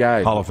 what a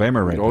guy. Hall of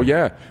Famer, right? Oh,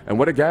 yeah. And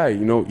what a guy.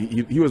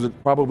 He was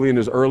probably in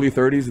his early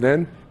 30s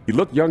then. He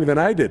looked younger than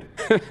I did.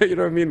 You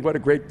know what I mean? What a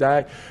great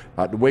guy.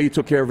 The way he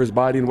took care of his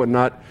body and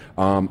whatnot.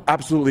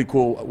 Absolutely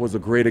cool. It was a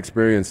great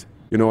experience.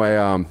 I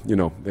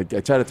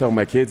try to tell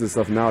my kids and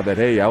stuff now that,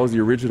 hey, I was the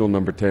original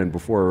number 10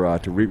 before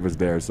Tariq was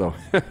there. So,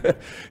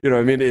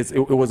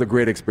 it was a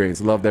great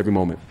experience. Loved every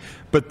moment.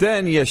 But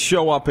then you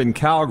show up in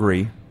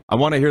Calgary. I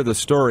want to hear the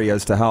story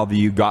as to how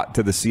you got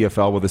to the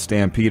CFL with the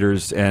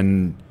Stampeders,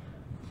 and,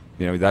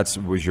 that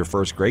was your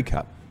first Grey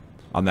Cup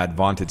on that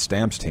vaunted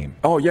Stamps team.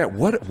 Oh, yeah.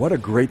 What a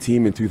great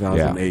team in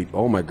 2008. Yeah.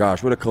 Oh, my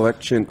gosh. What a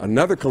collection.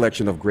 Another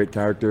collection of great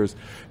characters.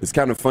 It's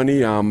kind of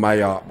funny.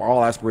 My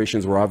all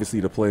aspirations were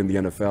obviously to play in the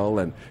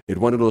NFL. And it's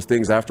one of those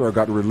things after I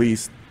got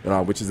released,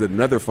 which is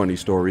another funny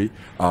story.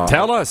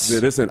 Tell us.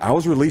 Listen, I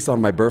was released on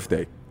my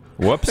birthday.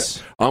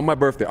 Whoops. On my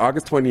birthday,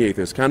 August 28th.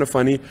 It's kind of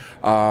funny.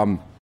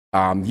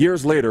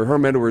 Years later,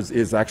 Herm Edwards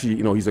is actually,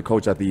 he's a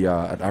coach at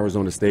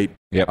Arizona State.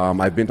 Yep.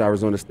 I've been to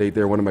Arizona State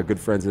there. One of my good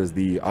friends is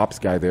the ops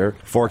guy there.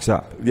 Forks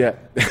up. Yeah.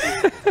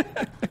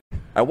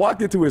 I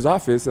walked into his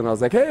office and I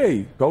was like,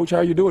 hey, coach,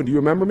 how you doing? Do you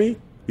remember me?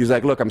 He's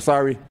like, look, I'm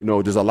sorry.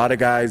 There's a lot of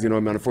guys,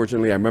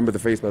 unfortunately, I remember the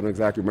face, but I don't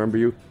exactly remember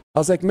you. I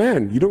was like,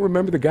 man, you don't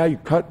remember the guy you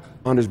cut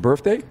on his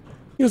birthday?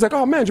 He was like,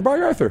 oh, man,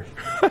 Jabari Arthur.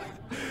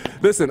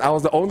 Listen, I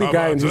was the only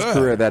guy in his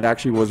career that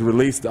actually was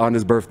released on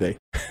his birthday.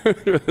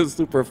 It was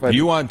super funny.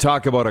 You want to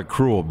talk about a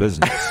cruel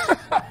business.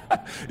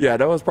 Yeah,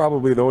 that was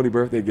probably the only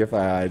birthday gift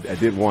I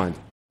did want.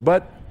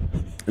 But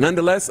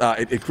nonetheless,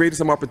 it created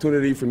some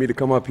opportunity for me to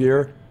come up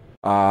here.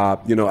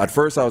 At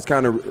first I was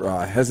kind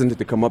of hesitant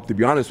to come up, to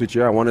be honest with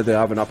you. I wanted to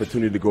have an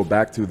opportunity to go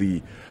back to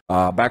the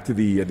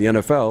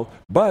NFL.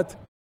 But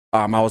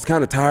I was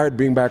kind of tired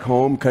being back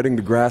home, cutting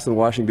the grass and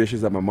washing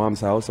dishes at my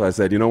mom's house. So I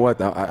said, you know what,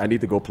 I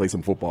need to go play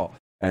some football.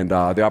 And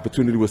the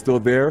opportunity was still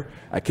there.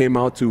 I came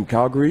out to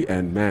Calgary,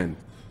 and man,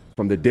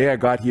 from the day I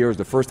got here, it was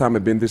the first time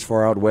I've been this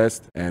far out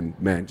west. And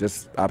man,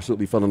 just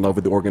absolutely fell in love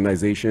with the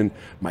organization,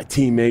 my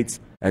teammates,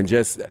 and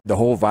just the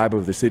whole vibe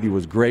of the city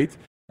was great.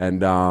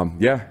 And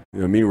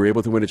we were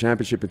able to win a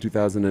championship in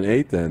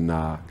 2008. And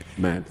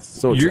man,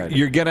 so exciting.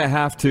 You're going to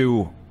have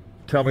to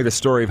tell me the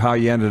story of how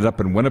you ended up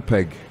in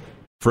Winnipeg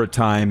for a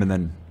time and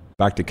then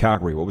back to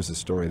Calgary. What was the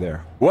story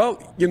there? Well,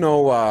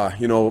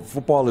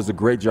 football is a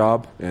great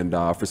job, and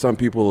for some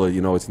people,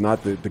 it's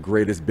not the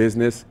greatest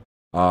business.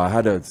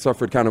 I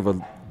suffered kind of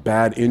a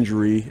bad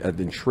injury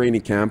in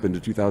training camp in the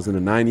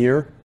 2009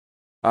 year,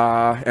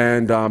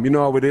 and you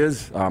know how it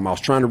is. I was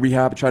trying to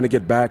rehab, trying to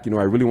get back. I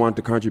really wanted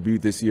to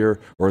contribute this year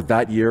or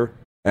that year,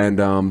 and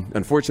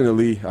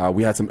unfortunately,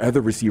 we had some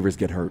other receivers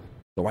get hurt.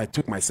 So I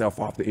took myself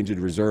off the injured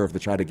reserve to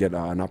try to get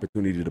an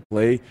opportunity to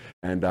play,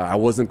 and I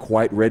wasn't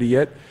quite ready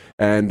yet.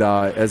 And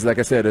like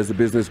I said, as the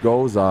business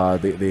goes,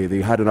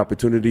 they had an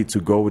opportunity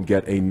to go and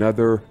get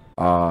another,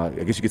 I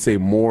guess you could say,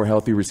 more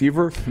healthy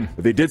receiver.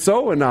 They did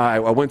so, and I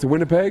went to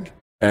Winnipeg.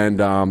 And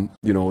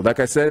like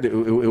I said, it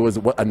was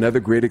another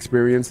great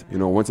experience.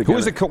 Once again, who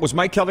was it? Was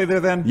Mike Kelly there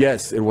then?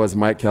 Yes, it was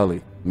Mike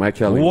Kelly. Mike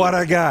Kelly. What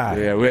a guy!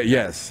 Yeah.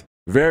 Yes.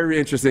 Very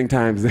interesting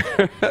times,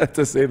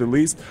 to say the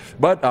least.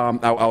 But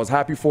I was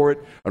happy for it.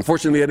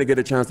 Unfortunately, I didn't get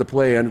a chance to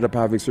play. I ended up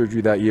having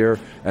surgery that year,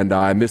 and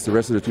I missed the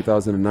rest of the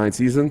 2009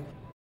 season.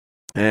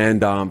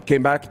 And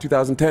came back in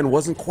 2010.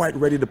 Wasn't quite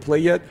ready to play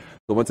yet.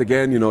 So once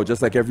again,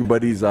 just like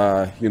everybody's,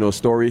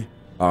 story,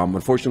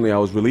 unfortunately, I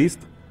was released.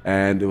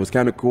 And it was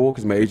kind of cool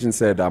because my agent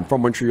said, I'm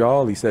from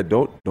Montreal. He said,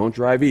 don't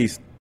drive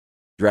east,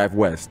 drive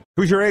west.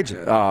 Who's your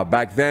agent?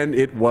 Back then,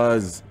 it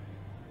was...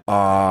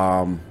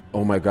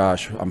 oh my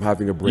gosh, I'm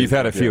having a brain. You've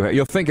had a few.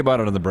 You'll think about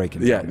it on the break.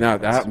 Yeah, now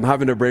I'm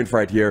having a brain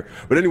fright here.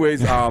 But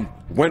anyways,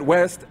 went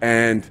west,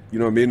 and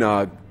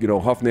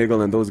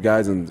Huffnagel and those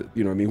guys, and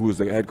who was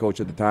the head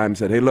coach at the time,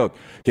 said, "Hey, look,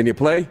 can you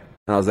play?"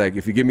 And I was like,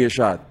 "If you give me a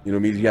shot." He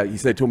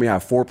told me I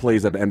have 4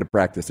 plays at the end of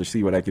practice to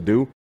see what I could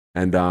do.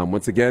 And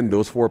once again,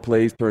 those 4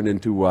 plays turned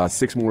into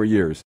 6 more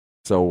years.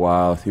 So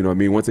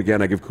once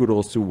again, I give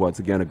kudos to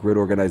a great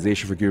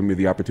organization for giving me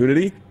the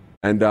opportunity.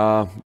 And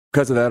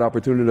because of that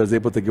opportunity, I was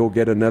able to go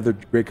get another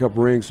Grey Cup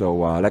ring. So,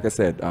 like I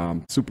said,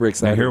 super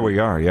excited. Now here we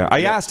are, yeah.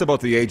 I asked about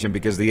the agent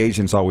because the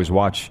agents always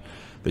watch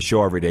the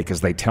show every day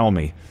because they tell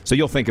me. So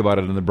you'll think about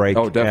it in the break.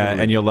 Oh,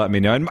 definitely. And you'll let me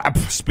know. And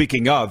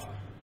speaking of,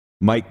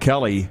 Mike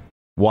Kelly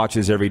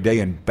watches every day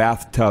in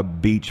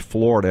Bathtub Beach,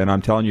 Florida. And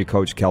I'm telling you,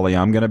 Coach Kelly,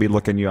 I'm going to be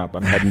looking you up.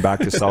 I'm heading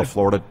back to South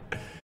Florida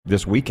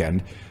this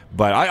weekend.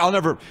 But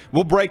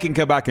we'll break and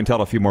come back and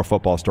tell a few more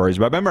football stories.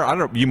 But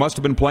remember, you must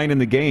have been playing in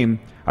the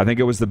game. I think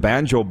it was the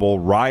Banjo Bowl,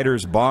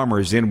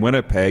 Riders-Bombers in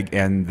Winnipeg,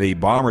 and the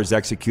Bombers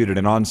executed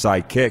an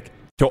onside kick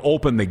to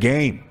open the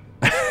game,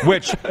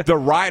 which the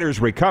Riders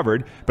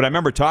recovered. But I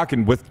remember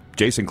talking with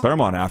Jason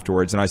Claremont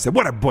afterwards, and I said,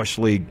 what a Bush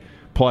League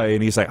play.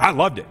 And he's like, I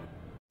loved it.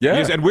 Yeah.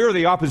 He said, we were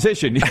the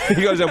opposition.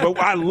 He goes, well,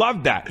 I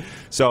love that.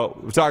 So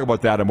we'll talk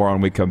about that and more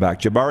when we come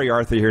back. Jabari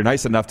Arthur here,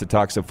 nice enough to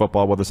talk some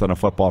football with us on a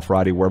Football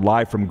Friday. We're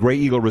live from Grey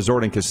Eagle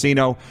Resort and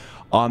Casino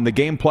on the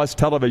Game Plus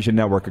television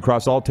network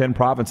across all 10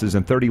 provinces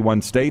and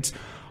 31 states,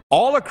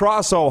 all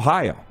across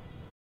Ohio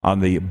on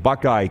the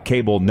Buckeye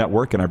Cable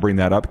Network. And I bring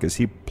that up because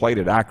he played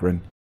at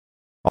Akron.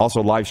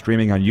 Also live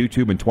streaming on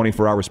YouTube and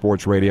 24-hour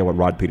sports radio at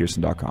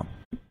rodpeterson.com.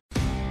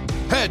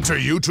 Head to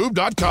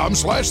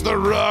youtube.com/The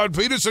Rod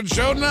Peterson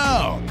Show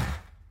now.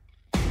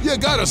 You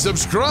gotta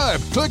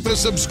subscribe. Click the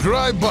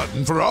subscribe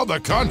button for all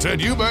the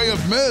content you may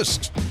have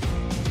missed.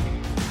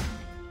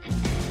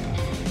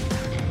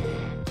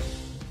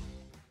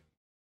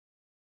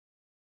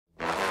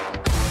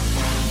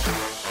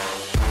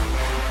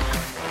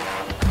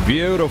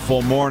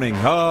 Beautiful morning.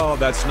 Oh,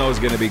 that snow's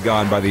going to be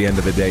gone by the end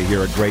of the day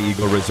here at Grey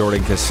Eagle Resort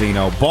and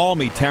Casino.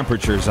 Balmy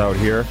temperatures out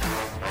here.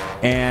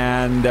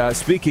 And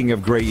speaking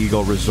of Grey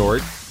Eagle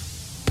Resort,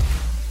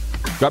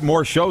 got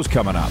more shows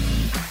coming up.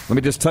 Let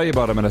me just tell you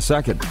about them in a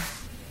second.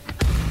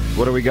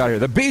 What do we got here?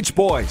 The Beach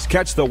Boys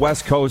catch the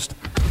West Coast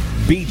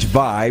beach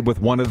vibe with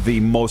one of the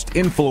most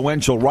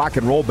influential rock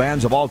and roll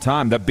bands of all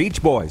time. The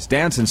Beach Boys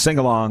dance and sing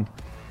along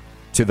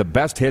to the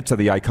best hits of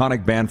the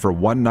iconic band for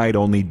one night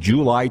only,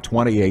 July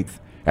 28th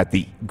at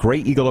the Grey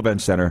Eagle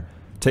Event Center.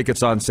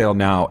 Tickets on sale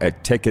now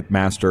at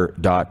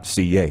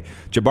Ticketmaster.ca.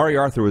 Jabari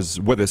Arthur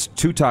was with us,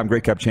 2-time Grey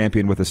Cup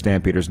champion with the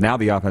Stampeders, now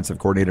the offensive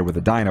coordinator with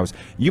the Dinos.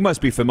 You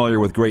must be familiar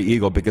with Grey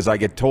Eagle because I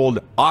get told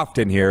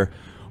often here,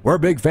 we're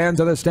big fans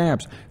of the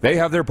Stamps. They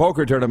have their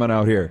poker tournament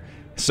out here.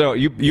 So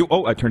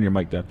I turned your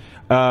mic down.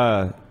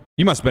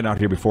 You must have been out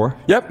here before.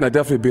 Yep, I've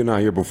definitely been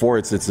out here before.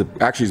 It's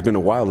been a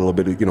while, a little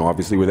bit,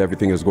 obviously with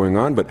everything that's going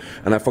on.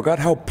 And I forgot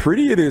how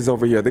pretty it is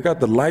over here. They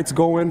got the lights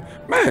going.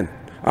 Man,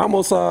 I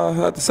almost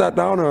sat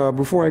down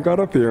before I got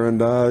up here and,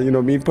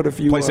 put a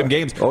few... Play some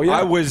games. Oh, yeah.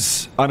 I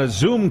was on a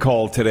Zoom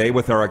call today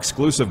with our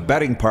exclusive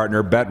betting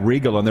partner, Bet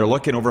Regal, and they're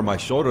looking over my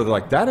shoulder. They're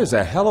like, that is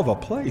a hell of a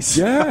place.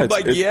 Yeah. I'm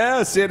like,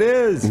 yes, it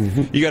is.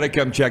 Mm-hmm. You got to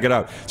come check it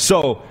out.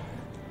 So,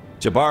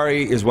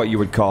 Jabari is what you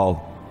would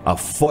call a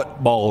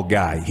football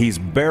guy. He's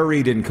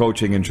buried in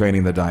coaching and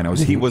training the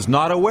Dinos. He was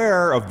not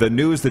aware of the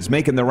news that's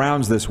making the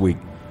rounds this week.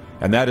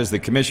 And that is the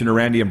Commissioner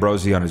Randy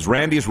Ambrosie on his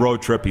Randy's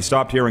road trip. He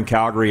stopped here in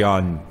Calgary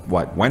on,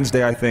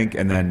 Wednesday, I think,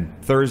 and then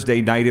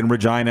Thursday night in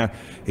Regina.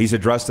 He's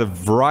addressed a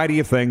variety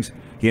of things.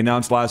 He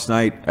announced last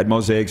night at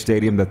Mosaic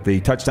Stadium that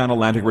the Touchdown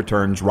Atlantic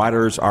returns,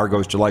 Riders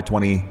Argos, July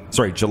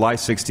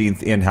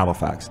 16th in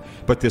Halifax.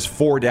 But this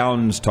 4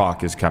 downs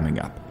talk is coming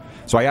up.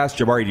 So I asked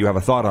Jabari, do you have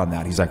a thought on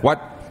that? He's like,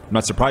 what? I'm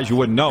not surprised you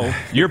wouldn't know.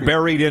 You're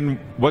buried in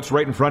what's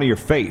right in front of your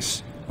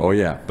face. Oh,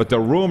 yeah. But the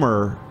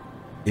rumor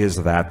is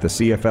that the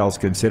CFL is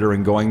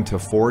considering going to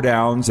 4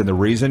 downs, and the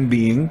reason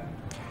being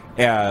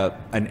an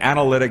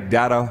analytic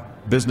data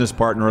business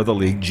partner of the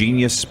league,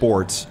 Genius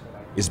Sports,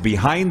 is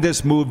behind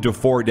this move to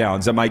 4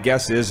 downs. And my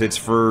guess is it's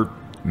for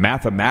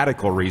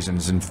mathematical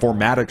reasons and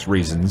formatics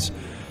reasons.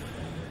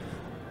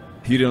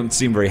 You don't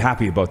seem very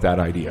happy about that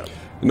idea.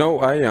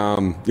 No,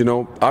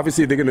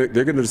 obviously they're gonna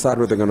decide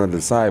what they're gonna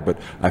decide, but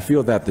I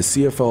feel that the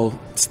CFL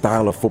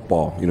style of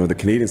football, the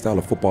Canadian style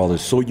of football,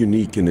 is so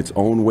unique in its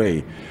own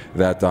way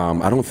that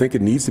I don't think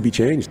it needs to be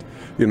changed.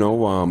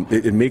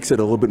 It makes it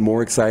a little bit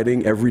more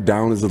exciting. Every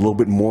down is a little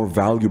bit more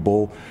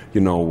valuable.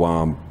 The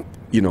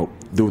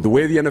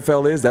way the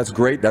NFL is, that's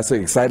great. That's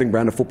an exciting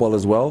brand of football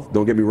as well.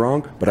 Don't get me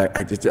wrong, but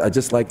I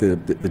just like the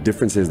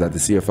differences that the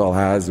CFL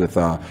has with,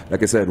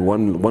 like I said,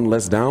 one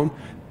less down.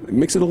 It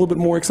makes it a little bit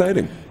more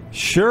exciting.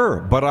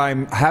 Sure, but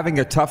I'm having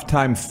a tough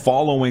time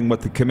following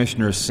what the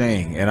commissioner is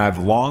saying, and I've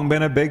long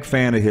been a big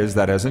fan of his.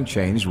 That hasn't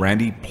changed.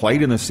 Randy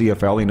played in the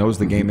CFL. He knows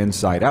the game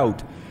inside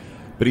out.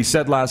 But he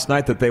said last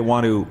night that they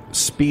want to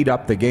speed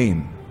up the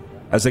game.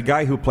 As a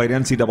guy who played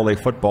NCAA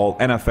football,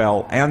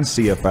 NFL, and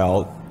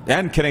CFL,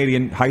 and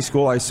Canadian high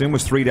school, I assume,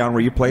 was 3 down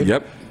where you played?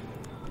 Yep.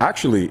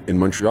 Actually, in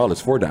Montreal, it's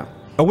 4 down.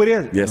 Oh, it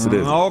is? Yes, it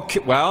is. Okay,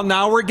 well,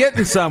 now we're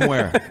getting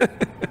somewhere.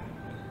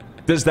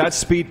 Does that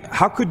speed...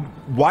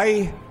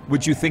 Why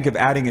would you think of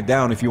adding it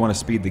down if you want to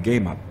speed the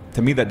game up?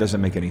 To me, that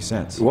doesn't make any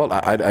sense. Well,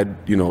 I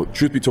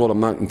truth be told, I'm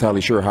not entirely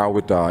sure how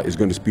it is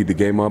going to speed the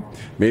game up.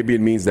 Maybe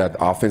it means that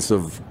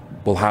offensive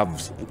will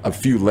have a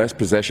few less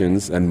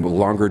possessions and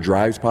longer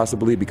drives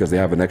possibly because they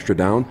have an extra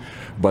down.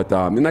 But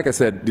and like I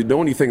said, the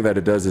only thing that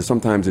it does is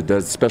sometimes it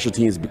does special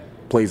teams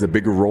plays a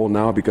bigger role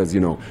now because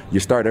you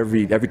start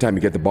every time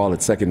you get the ball at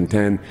 2nd and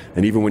 10,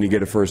 and even when you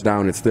get a first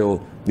down, it's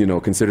still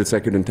considered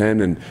 2nd and 10.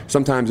 And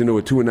sometimes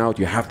with 2 and out,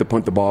 you have to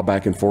punt the ball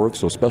back and forth.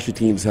 So special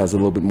teams has a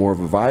little bit more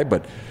of a vibe.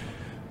 But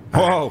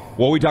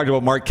well, we talked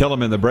about Mark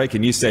Killam in the break,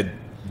 and you said,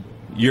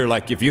 you're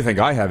like, if you think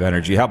I have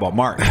energy, how about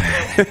Mark?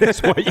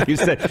 That's what you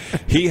said.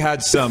 He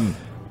had some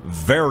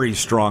very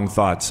strong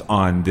thoughts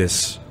on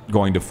this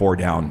going to 4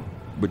 down.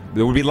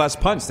 There would be less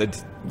punts.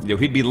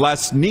 He'd be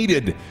less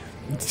needed.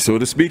 So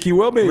to speak, he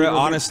will be.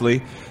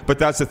 Honestly. But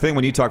that's the thing.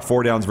 When you talk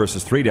 4 downs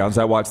versus 3 downs,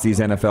 I watch these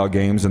NFL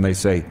games, and they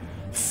say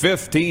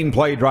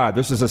 15-play drive.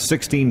 This is a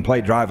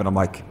 16-play drive. And I'm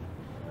like,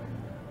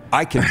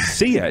 I can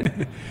see it.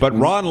 But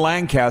Ron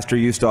Lancaster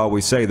used to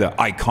always say, the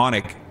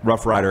iconic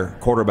Rough Rider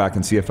quarterback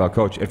and CFL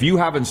coach, if you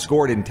haven't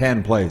scored in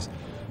 10 plays,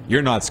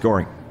 you're not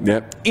scoring.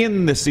 Yep.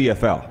 In the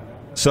CFL.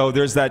 So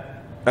there's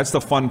that's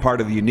the fun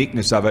part of the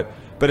uniqueness of it.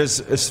 But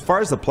as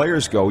far as the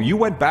players go, you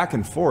went back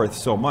and forth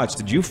so much.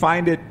 Did you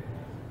find it?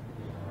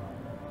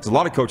 Because a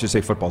lot of coaches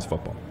say football's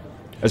football.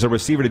 As a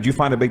receiver, did you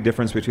find a big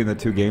difference between the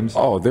 2 games?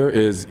 Oh, there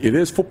is. It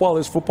is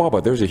football,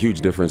 but there's a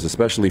huge difference,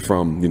 especially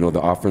from the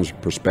offense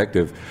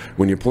perspective.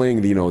 When you're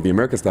playing the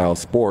American style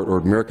sport or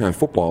American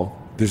football,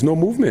 there's no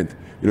movement.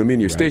 You know what I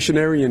mean? You're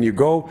stationary and you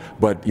go,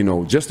 but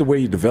just the way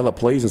you develop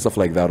plays and stuff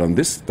like that on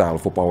this style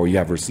of football, where you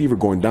have a receiver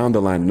going down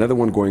the line, another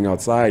one going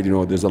outside.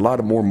 There's a lot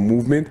of more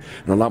movement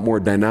and a lot more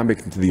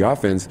dynamic into the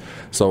offense.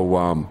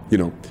 So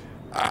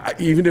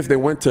even if they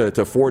went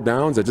to 4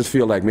 downs, I just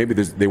feel like maybe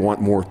they want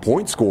more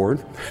points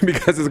scored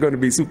because it's going to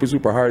be super,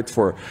 super hard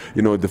for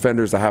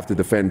defenders to have to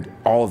defend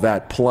all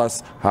that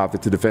plus have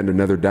to defend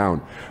another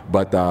down.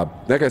 But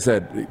like I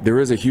said, there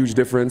is a huge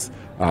difference.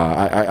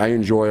 I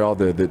enjoy all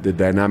the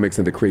dynamics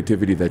and the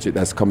creativity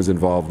that comes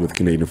involved with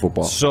Canadian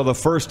football. So the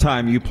first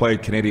time you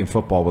played Canadian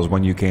football was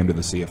when you came to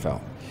the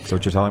CFL. Is that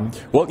what you're telling me?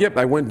 Well, yep.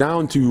 I went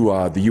down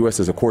to the U.S.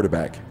 as a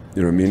quarterback.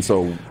 You know what I mean?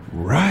 So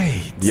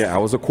right. Yeah, I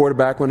was a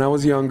quarterback when I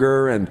was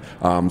younger, and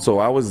so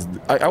I was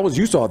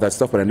used to all that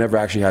stuff, but I never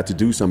actually had to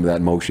do some of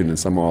that motion and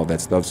some of all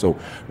that stuff. So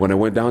when I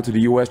went down to the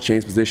U.S.,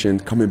 changed position,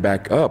 coming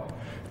back up,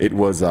 it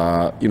was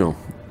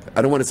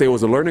I don't want to say it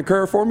was a learning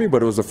curve for me,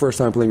 but it was the first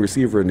time playing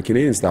receiver in the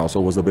Canadian style,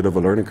 so it was a bit of a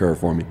learning curve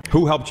for me.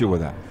 Who helped you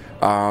with that?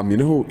 I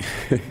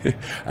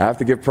have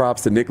to give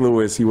props to Nick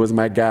Lewis. He was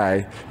my guy.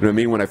 You know what I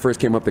mean? When I first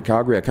came up to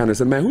Calgary, I kind of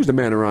said, man, who's the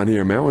man around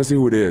here, man? I want to see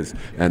who it is.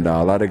 And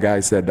a lot of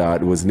guys said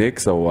it was Nick,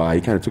 so he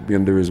kind of took me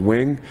under his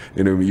wing.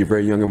 You know, you're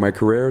very young in my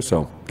career,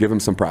 so give him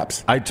some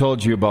props. I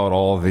told you about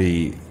all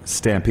the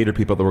Stampeder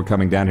people that were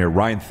coming down here.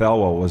 Ryan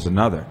Thelwell was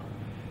another.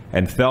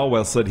 And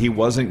Thelwell said he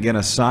wasn't going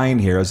to sign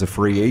here as a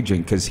free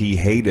agent because he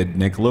hated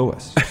Nick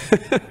Lewis.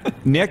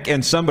 Nick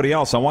and somebody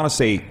else, I want to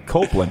say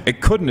Copeland. It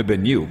couldn't have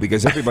been you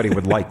because everybody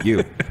would like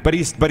you. But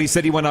he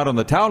said he went out on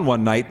the town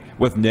one night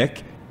with Nick,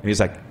 and he's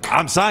like,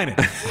 I'm signing.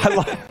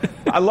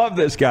 I love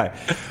this guy.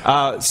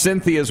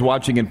 Cynthia's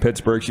watching in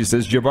Pittsburgh. She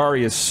says,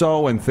 Jabari is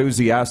so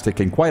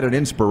enthusiastic and quite an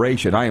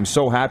inspiration. I am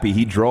so happy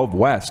he drove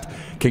west.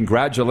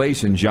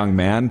 Congratulations, young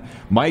man.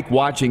 Mike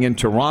watching in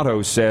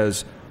Toronto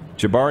says,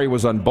 Jabari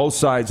was on both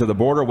sides of the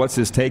border. What's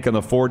his take on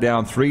the 4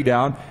 down, 3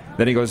 down?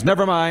 Then he goes,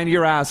 never mind,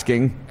 you're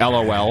asking.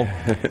 LOL.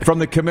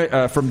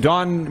 From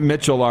Don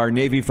Mitchell, our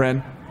Navy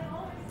friend,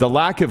 the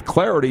lack of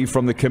clarity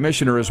from the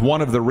commissioner is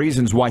one of the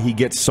reasons why he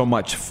gets so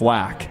much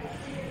flack.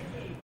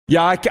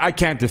 Yeah, I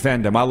can't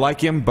defend him. I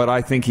like him, but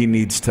I think he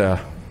needs to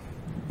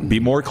be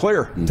more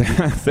clear.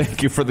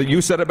 Thank you for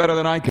you said it better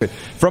than I could.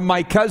 From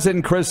my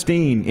cousin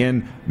Christine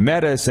in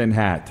Medicine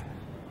Hat.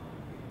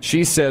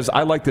 She says,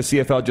 I like the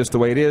CFL just the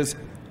way it is.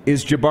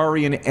 Is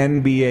Jabari an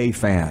NBA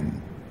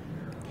fan?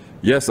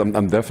 Yes,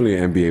 I'm definitely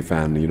an NBA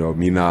fan. You know, I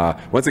mean,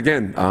 once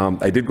again,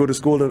 I did go to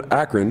school in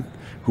Akron,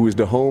 who is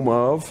the home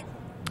of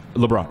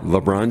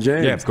LeBron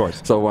James. Yeah, of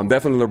course. So I'm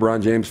definitely a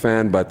LeBron James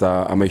fan, but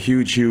I'm a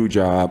huge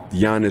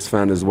Giannis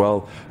fan as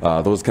well.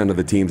 Those kind of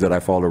the teams that I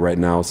follow right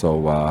now. So,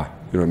 you know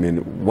what I mean?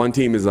 One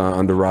team is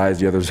on the rise,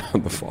 the other's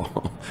on the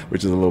fall,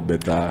 which is a little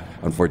bit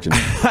unfortunate.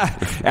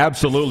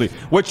 Absolutely.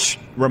 Which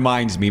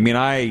reminds me, I mean,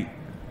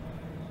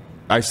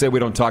 I say we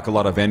don't talk a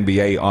lot of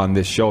NBA on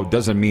this show.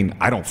 Doesn't mean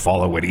I don't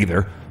follow it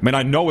either. I mean,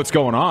 I know what's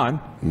going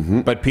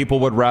on, but people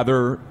would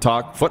rather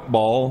talk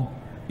football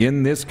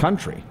in this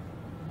country.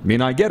 I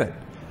mean, I get it.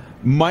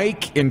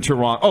 Mike in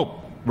Toronto.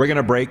 Oh, we're going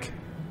to break.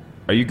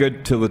 Are you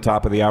good till the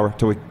top of the hour?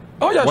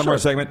 One more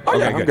segment? Oh,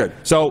 yeah, I'm good.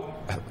 So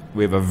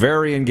we have a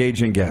very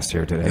engaging guest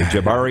here today,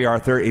 Jabari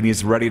Arthur, and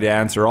he's ready to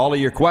answer all of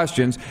your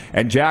questions.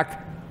 And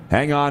Jack,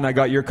 hang on. I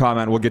got your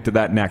comment. We'll get to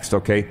that next,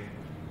 okay?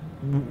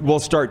 We'll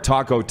start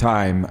Taco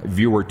Time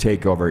viewer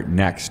takeover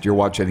next. You're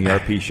watching the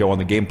RP show on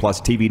the Game Plus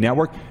TV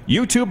network,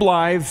 YouTube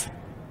Live,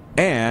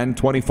 and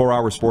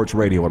 24-hour sports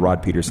radio at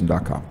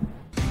rodpeterson.com.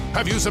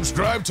 Have you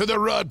subscribed to the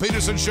Rod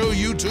Peterson Show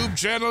YouTube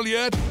channel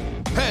yet?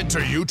 Head to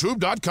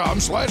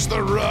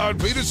youtube.com/The Rod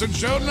Peterson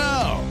Show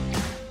now.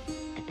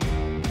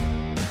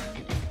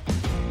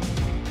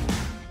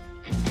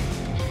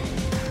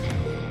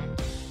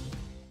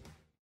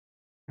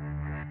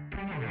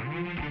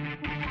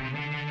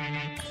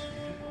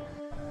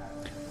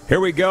 Here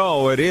we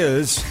go. It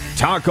is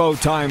Taco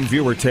Time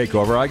viewer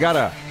takeover. I got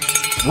to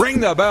ring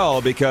the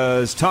bell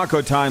because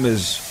Taco Time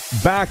is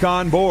back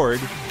on board,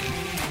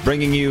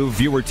 bringing you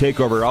viewer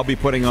takeover. I'll be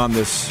putting on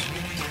this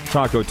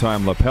Taco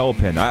Time lapel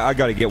pin. I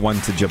got to get one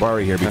to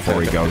Jabari here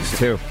before he goes,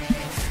 too.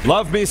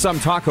 Love me some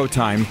Taco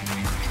Time.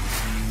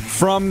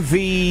 From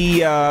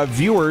the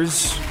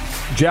viewers,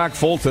 Jack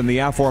Fulton, the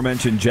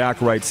aforementioned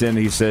Jack, writes in.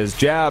 He says,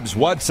 Jabs,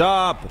 what's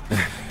up?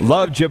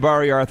 Love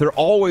Jabari Arthur,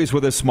 always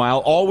with a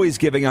smile, always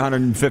giving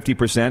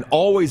 150%,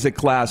 always a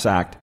class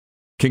act.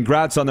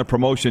 Congrats on the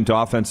promotion to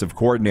offensive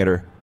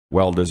coordinator.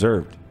 Well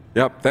deserved.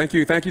 Yep, thank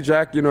you,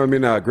 Jack. You know, I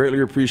mean, greatly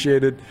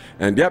appreciated.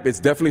 And yep, it's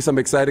definitely some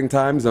exciting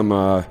times. I'm,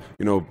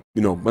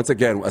 once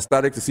again,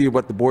 ecstatic to see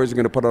what the boys are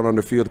going to put out on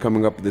the field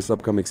coming up this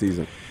upcoming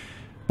season.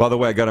 By the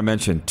way, I got to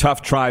mention,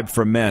 Tough Tribe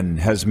for Men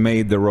has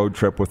made the road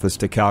trip with us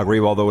to Calgary,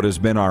 although it has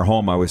been our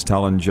home. I was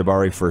telling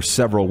Jabari for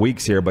several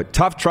weeks here, but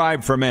Tough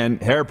Tribe for Men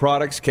hair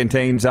products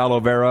contains aloe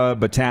vera,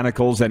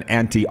 botanicals, and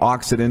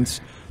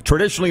antioxidants.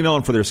 Traditionally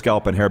known for their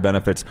scalp and hair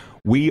benefits,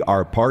 we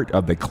are part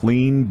of the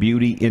clean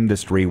beauty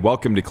industry.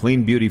 Welcome to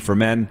Clean Beauty for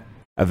Men,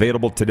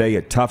 available today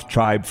at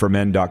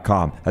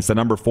toughtribeformen.com. That's the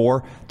number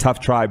 4,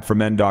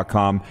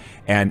 toughtribeformen.com,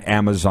 and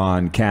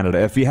Amazon Canada.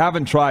 If you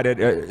haven't tried it,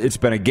 it's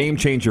been a game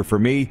changer for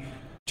me.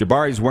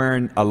 Jabari's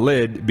wearing a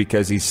lid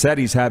because he said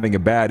he's having a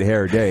bad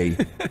hair day.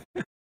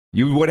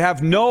 You would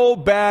have no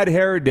bad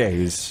hair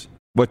days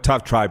with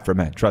Tough Tribe for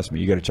Men. Trust me,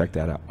 you got to check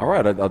that out. All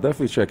right, I'll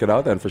definitely check it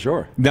out then for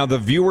sure. Now, the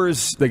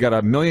viewers, they got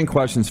a million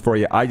questions for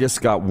you. I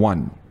just got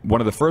one. One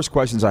of the first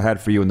questions I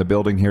had for you in the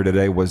building here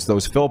today was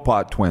those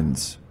Philpott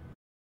twins.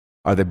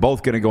 Are they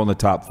both going to go in the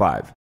top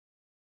 5?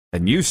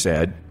 And you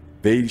said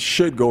they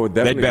should go.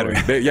 Definitely.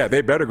 They better.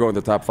 They better go in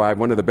the top 5.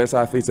 One of the best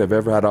athletes I've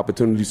ever had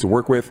opportunities to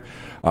work with.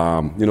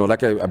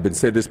 Like I've been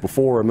said this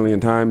before a million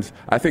times.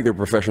 I think they're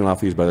professional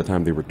athletes by the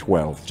time they were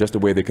 12. Just the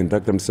way they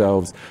conduct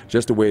themselves,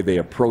 just the way they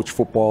approach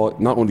football,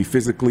 not only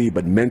physically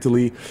but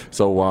mentally.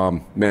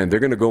 So, they're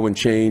going to go and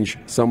change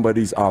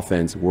somebody's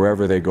offense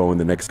wherever they go in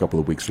the next couple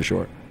of weeks for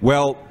sure.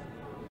 Well,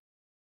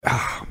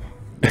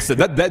 So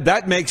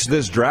that makes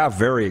this draft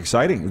very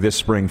exciting this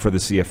spring for the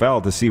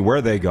CFL to see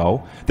where they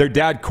go. Their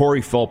dad,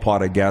 Corey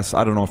Philpott, I guess.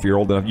 I don't know if you're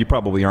old enough. You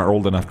probably aren't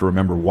old enough to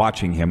remember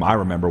watching him. I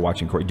remember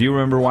watching Corey. Do you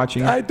remember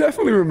watching him? I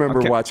definitely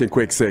remember watching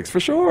Quick Six, for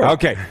sure.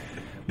 Okay.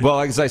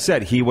 Well, as I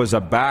said, he was a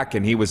back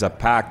and he was a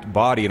packed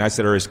body. And I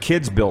said, are his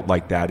kids built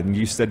like that? And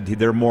you said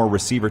they're more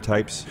receiver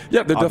types?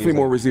 Yeah, they're definitely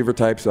more receiver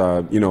types.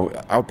 I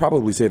would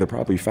probably say they're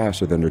probably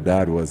faster than their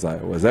dad was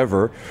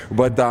ever.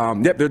 But,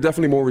 they're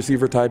definitely more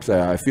receiver types.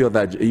 I feel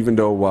that even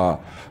though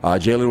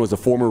Jalen was a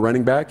former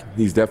running back,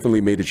 he's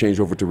definitely made a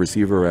change over to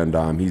receiver,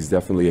 and he's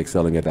definitely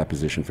excelling at that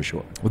position for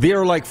sure. Well, they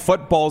are like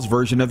football's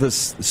version of the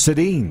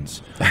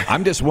Sedines.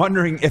 I'm just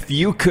wondering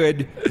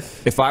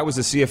if I was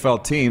a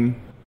CFL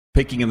team,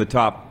 picking in the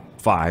top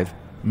 5,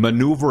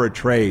 maneuver a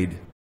trade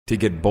to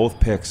get both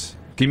picks.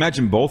 Can you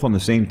imagine both on the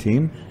same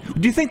team?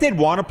 Do you think they'd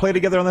want to play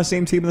together on the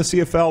same team in the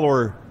CFL,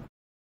 or?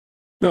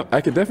 No,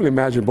 I could definitely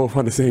imagine both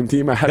on the same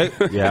team.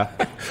 Yeah.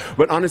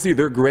 But honestly,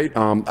 they're great.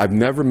 I've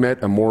never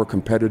met a more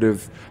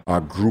competitive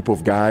group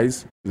of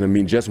guys. I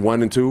mean, just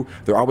 1 and 2.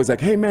 They're always like,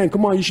 hey, man,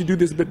 come on, you should do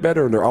this a bit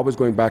better. And they're always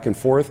going back and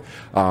forth.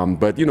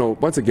 But,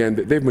 once again,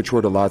 they've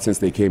matured a lot since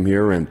they came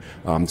here. And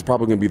it's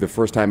probably going to be the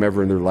first time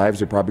ever in their lives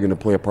they're probably going to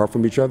play apart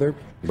from each other.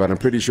 But I'm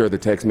pretty sure the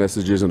text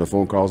messages and the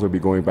phone calls will be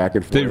going back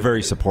and forth. They're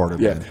very supportive.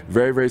 Yeah,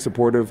 very, very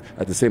supportive.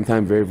 At the same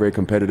time, very, very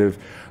competitive.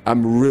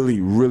 I'm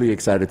really, really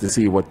excited to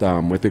see what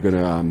they're going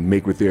to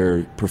make with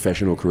their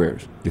professional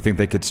careers. Do you think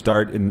they could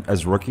start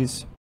as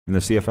rookies in the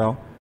CFL?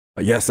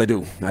 Yes, I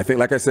do. I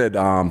think, like I said,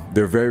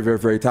 they're very, very,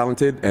 very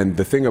talented. And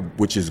the thing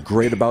which is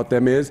great about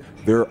them is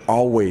they're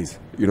always,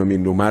 no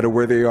matter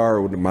where they are,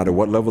 no matter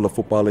what level of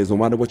football is, no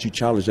matter what you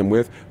challenge them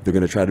with, they're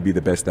going to try to be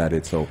the best at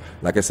it. So,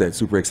 like I said,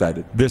 super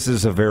excited. This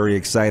is a very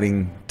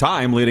exciting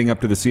time leading up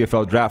to the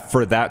CFL draft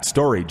for that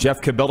story. Jeff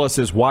Kabilis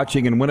is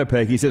watching in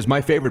Winnipeg. He says, my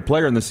favorite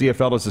player in the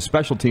CFL is a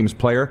special teams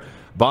player,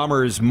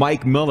 Bombers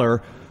Mike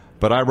Miller.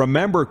 But I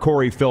remember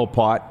Corey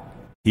Philpott.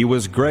 He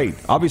was great.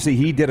 Obviously,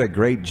 he did a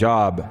great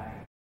job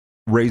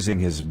raising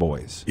his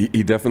boys.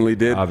 He definitely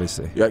did.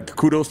 Obviously. Yeah,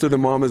 kudos to the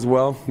mom as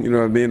well. You know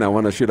what I mean? I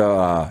want to shoot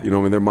out,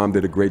 their mom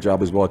did a great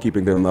job as well,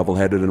 keeping them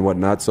level-headed and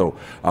whatnot. So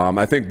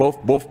I think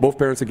both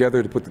parents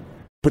together to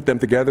put them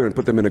together and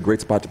put them in a great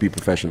spot to be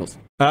professionals.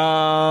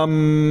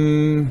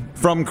 From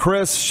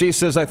Chris, she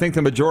says, I think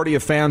the majority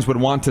of fans would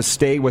want to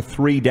stay with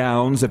 3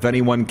 downs if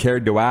anyone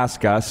cared to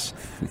ask us.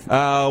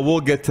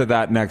 We'll get to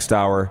that next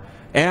hour.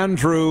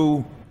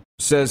 Andrew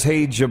says,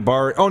 hey,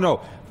 Jabari. Oh,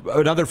 no.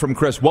 Another from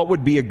Chris. What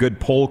would be a good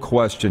poll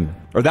question?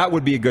 Or that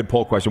would be a good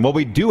poll question. Well,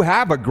 we do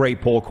have a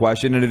great poll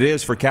question, and it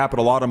is for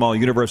Capital Automall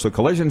Universal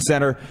Collision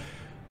Center.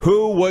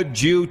 Who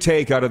would you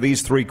take out of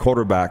these 3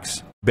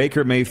 quarterbacks?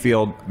 Baker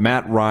Mayfield,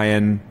 Matt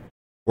Ryan,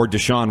 or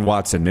Deshaun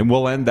Watson? And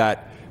we'll end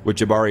that with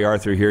Jabari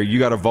Arthur here. You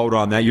got to vote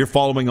on that. You're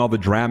following all the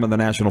drama in the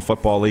National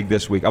Football League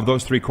this week. Of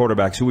those 3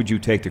 quarterbacks, who would you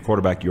take to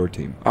quarterback your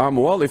team?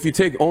 Well, if you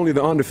take only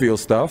the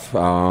on-the-field stuff,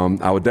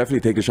 I would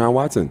definitely take Deshaun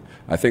Watson.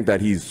 I think that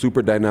he's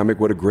super dynamic,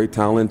 what a great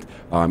talent.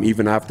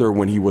 Even after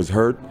when he was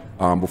hurt,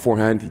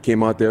 beforehand, he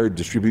came out there,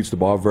 distributes the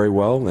ball very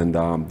well. And,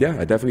 I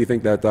definitely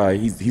think that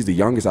he's the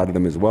youngest out of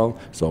them as well.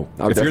 So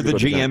if you're the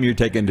GM, you're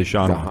taking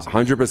Deshaun Watson.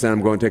 100%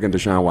 I'm going to take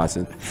Deshaun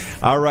Watson.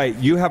 All right.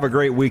 You have a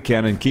great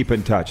weekend and keep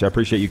in touch. I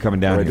appreciate you coming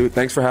down here. Dude,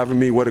 thanks for having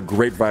me. What a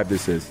great vibe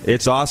this is.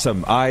 It's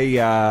awesome.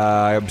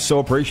 I'm so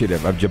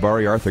appreciative of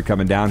Jabari Arthur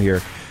coming down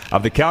here.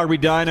 Of the Calgary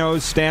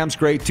Dinos, Stamps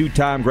great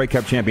 2-time Grey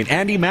Cup champion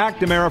Andy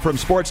McNamara from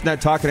Sportsnet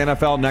talking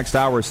NFL next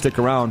hour. Stick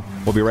around.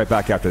 We'll be right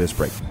back after this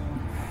break.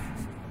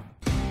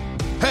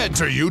 Head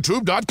to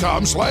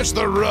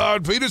youtube.com/The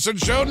Rod Peterson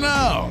Show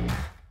now.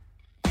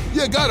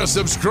 You gotta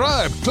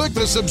subscribe. Click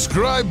the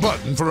subscribe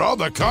button for all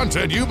the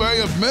content you may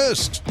have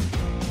missed.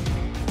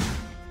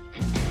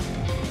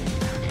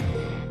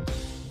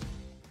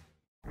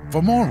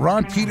 For more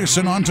Rod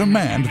Peterson on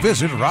demand,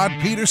 visit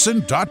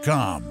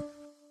rodpeterson.com.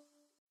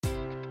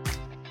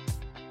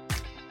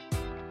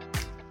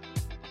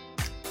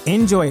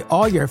 Enjoy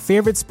all your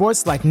favorite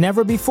sports like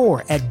never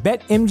before at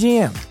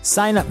BetMGM.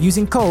 Sign up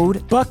using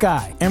code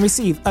Buckeye and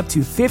receive up to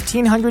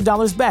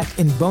 $1,500 back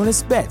in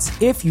bonus bets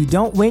if you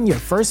don't win your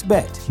first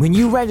bet. When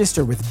you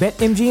register with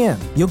BetMGM,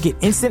 you'll get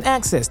instant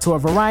access to a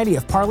variety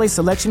of parlay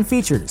selection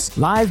features,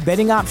 live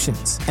betting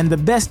options, and the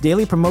best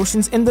daily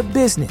promotions in the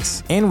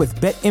business. And with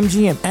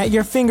BetMGM at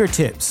your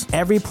fingertips,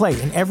 every play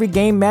and every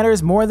game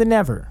matters more than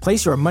ever.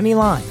 Place your money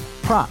line,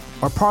 prop,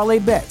 or parlay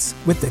bets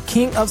with the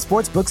king of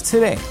sportsbooks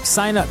today.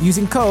 Sign up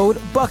using code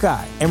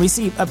Buckeye and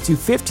receive up to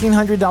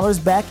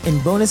 $1,500 back in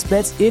bonus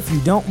bets if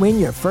you don't win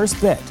your first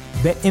bet.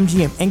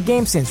 BetMGM and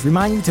GameSense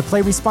remind you to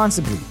play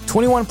responsibly.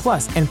 21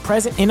 plus and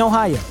present in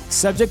Ohio,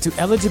 subject to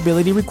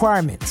eligibility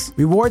requirements.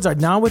 Rewards are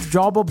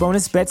non-withdrawable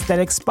bonus bets that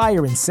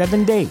expire in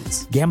 7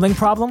 days. Gambling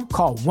problem?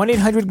 Call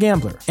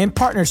 1-800-GAMBLER in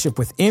partnership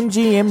with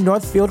MGM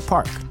Northfield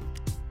Park.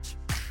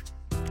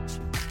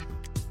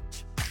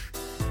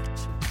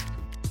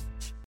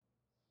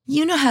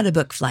 You know how to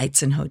book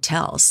flights and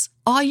hotels.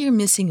 All you're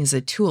missing is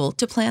a tool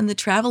to plan the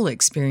travel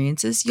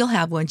experiences you'll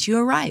have once you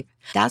arrive.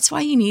 That's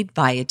why you need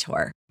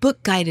Viator.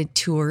 Book guided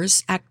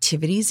tours,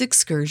 activities,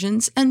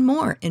 excursions, and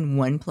more in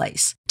one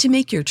place to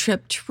make your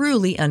trip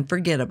truly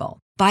unforgettable.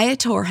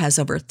 Viator has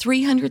over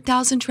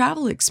 300,000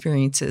 travel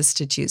experiences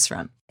to choose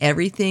from.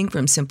 Everything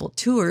from simple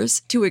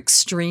tours to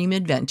extreme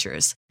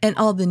adventures and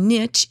all the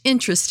niche,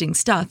 interesting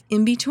stuff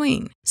in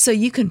between. So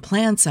you can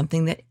plan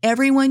something that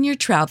everyone you're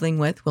traveling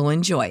with will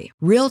enjoy.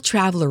 Real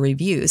traveler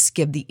reviews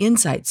give the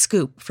inside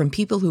scoop from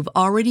people who've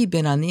already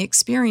been on the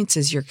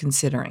experiences you're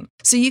considering.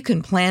 So you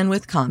can plan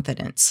with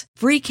confidence.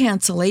 Free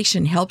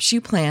cancellation helps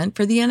you plan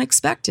for the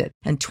unexpected.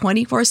 And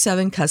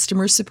 24/7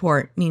 customer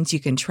support means you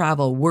can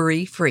travel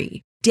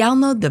worry-free.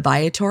 Download the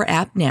Viator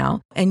app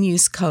now and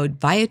use code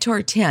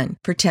Viator10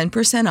 for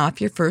 10%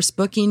 off your first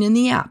booking in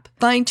the app.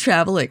 Find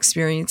travel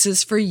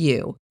experiences for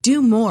you.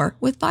 Do more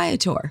with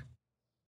Viator.